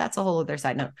brothel, but that's a whole other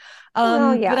side note. But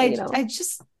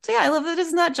I love that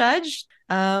it's not judged.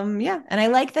 And I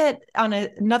like that on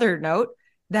another note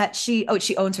that she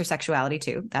owns her sexuality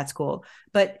too. That's cool.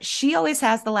 But she always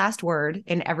has the last word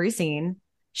in every scene.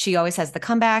 She always has the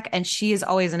comeback, and she is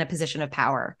always in a position of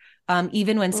power.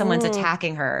 Even when someone's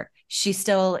attacking her, she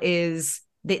still is,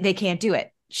 they can't do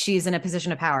it. She's in a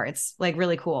position of power. It's like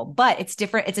really cool, but it's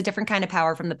different. It's a different kind of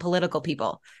power from the political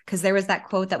people. Cause there was that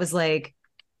quote that was like,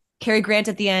 Cary Grant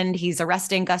at the end, he's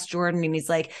arresting Gus Jordan, and he's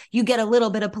like, you get a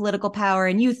little bit of political power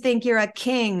and you think you're a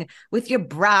king with your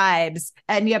bribes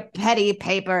and your petty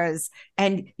papers,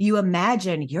 and you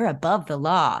imagine you're above the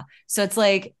law. So it's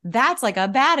like, that's like a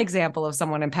bad example of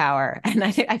someone in power. And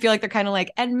I feel like they're kind of like,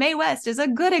 and Mae West is a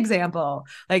good example.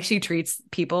 Like she treats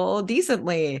people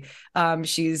decently.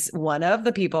 She's one of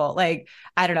the people. Like,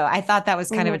 I don't know. I thought that was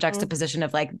kind of a juxtaposition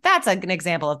of like, that's an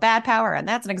example of bad power, and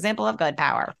that's an example of good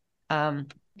power.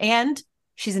 And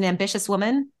she's an ambitious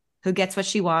woman. who gets what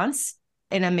she wants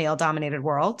in a male-dominated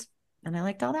world. And I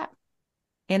liked all that.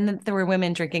 And there were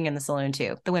women drinking in the saloon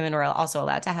too. The women were also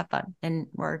allowed to have fun and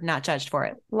were not judged for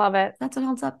it. Love it. That's what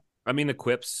holds up. I mean, the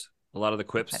quips, a lot of the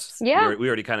quips. Yeah. We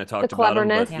already kind of talked The about them,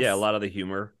 but cleverness. yeah, a lot of the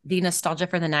humor. The nostalgia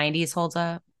for the 90s holds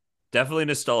up. Definitely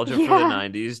nostalgia for the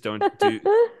 90s.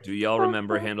 Do y'all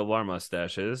remember handlebar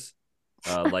mustaches?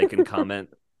 Like and comment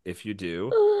if you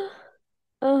do.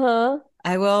 Uh-huh.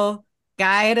 I will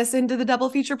guide us into the double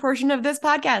feature portion of this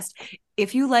podcast.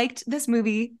 If you liked this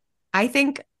movie, I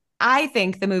think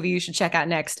the movie you should check out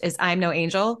next is I'm No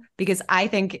Angel, because I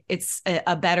think it's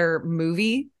a better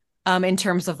movie in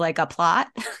terms of like a plot.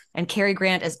 And Cary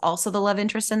Grant is also the love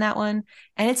interest in that one.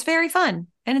 And it's very fun.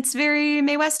 And it's very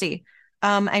Mae Westy.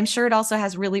 I'm sure it also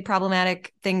has really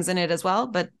problematic things in it as well,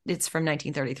 but it's from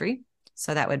 1933.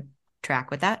 So that would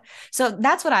track with that. So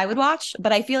that's what I would watch.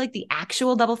 But I feel like the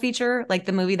actual double feature, like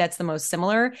the movie that's the most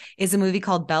similar, is a movie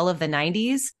called Belle of the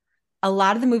 90s. A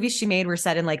lot of the movies she made were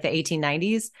set in like the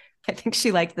 1890s. I think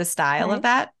she liked the style of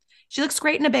that. She looks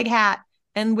great in a big hat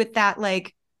and with that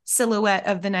like silhouette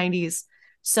of the 90s.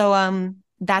 So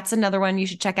that's another one you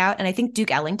should check out. And I think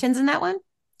Duke Ellington's in that one.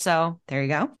 So there you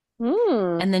go.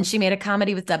 And then she made a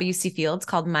comedy with W.C. Fields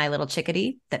called My Little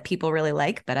Chickadee that people really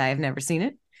like, but I've never seen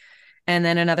it. And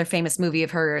then another famous movie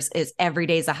of hers is Every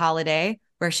Day's a Holiday,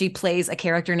 where she plays a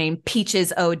character named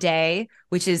Peaches O'Day,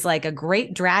 which is like a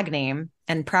great drag name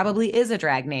and probably is a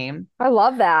drag name. I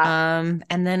love that.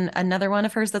 And then another one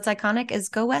of hers that's iconic is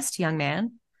Go West, Young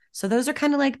Man. So those are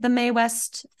kind of like the Mae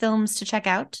West films to check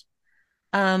out.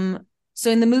 So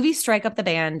in the movie Strike Up the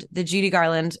Band, the Judy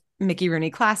Garland, Mickey Rooney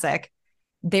classic,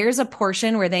 there's a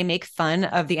portion where they make fun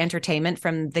of the entertainment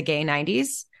from the gay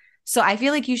 90s. So I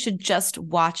feel like you should just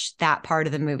watch that part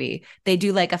of the movie. They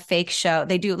do like a fake show.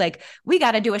 They do like, we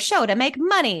got to do a show to make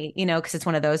money, you know, because it's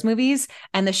one of those movies.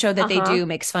 And the show that they do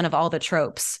makes fun of all the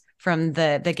tropes from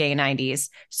the gay 90s.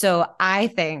 So I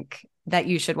think that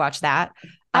you should watch that.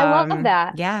 I love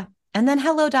that. Yeah. And then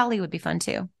Hello, Dolly would be fun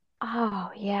too.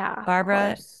 Oh, yeah.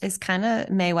 Barbara is kind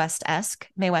of Mae West-esque,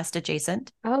 Mae West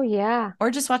adjacent. Oh, yeah. Or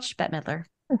just watch Bette Midler.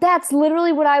 That's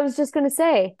literally what I was just going to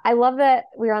say. I love that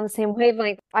we're on the same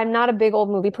wavelength. I'm not a big old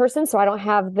movie person, so I don't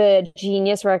have the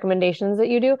genius recommendations that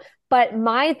you do. But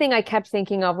my thing I kept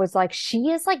thinking of was like, she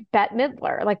is like Bette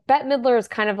Midler. Like Bette Midler is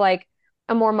kind of like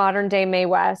a more modern day Mae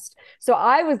West. So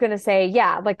I was going to say,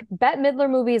 yeah, like Bette Midler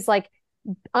movies, like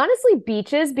honestly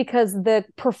Beaches, because the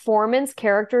performance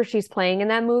character she's playing in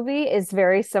that movie is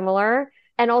very similar.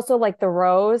 And also like The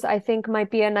Rose, I think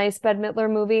might be a nice Bette Midler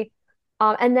movie.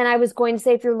 And then I was going to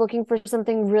say, if you're looking for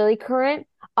something really current,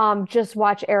 just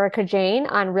watch Erika Jayne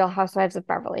on Real Housewives of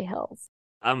Beverly Hills.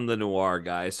 I'm the noir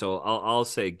guy, so I'll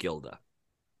say Gilda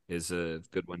is a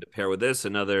good one to pair with this.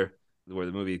 Another where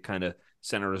the movie kind of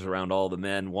centers around all the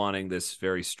men wanting this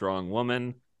very strong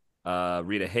woman.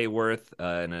 Rita Hayworth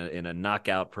in a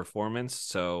knockout performance,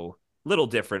 so a little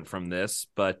different from this,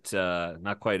 but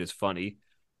not quite as funny,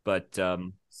 but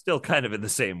still kind of in the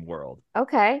same world.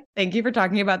 Okay. Thank you for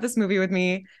talking about this movie with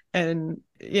me and,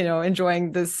 you know,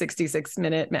 enjoying this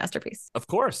 66-minute masterpiece. Of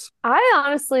course. I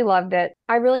honestly loved it.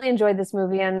 I really enjoyed this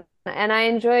movie and I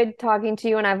enjoyed talking to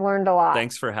you and I've learned a lot.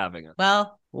 Thanks for having us.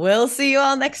 Well, we'll see you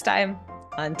all next time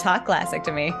on Talk Classic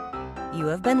to Me. You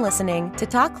have been listening to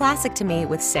Talk Classic to Me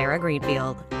with Sarah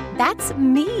Greenfield. That's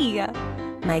me.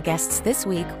 My guests this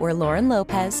week were Lauren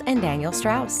Lopez and Daniel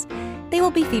Strauss. They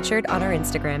will be featured on our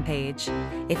Instagram page.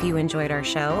 If you enjoyed our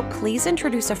show, please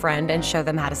introduce a friend and show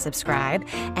them how to subscribe,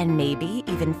 and maybe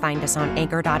even find us on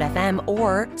Anchor.fm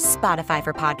or Spotify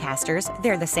for podcasters,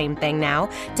 they're the same thing now,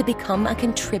 to become a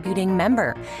contributing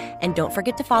member. And don't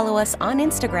forget to follow us on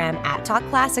Instagram at Talk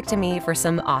Classic to Me for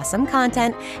some awesome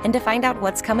content and to find out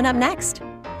what's coming up next.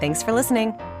 Thanks for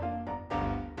listening.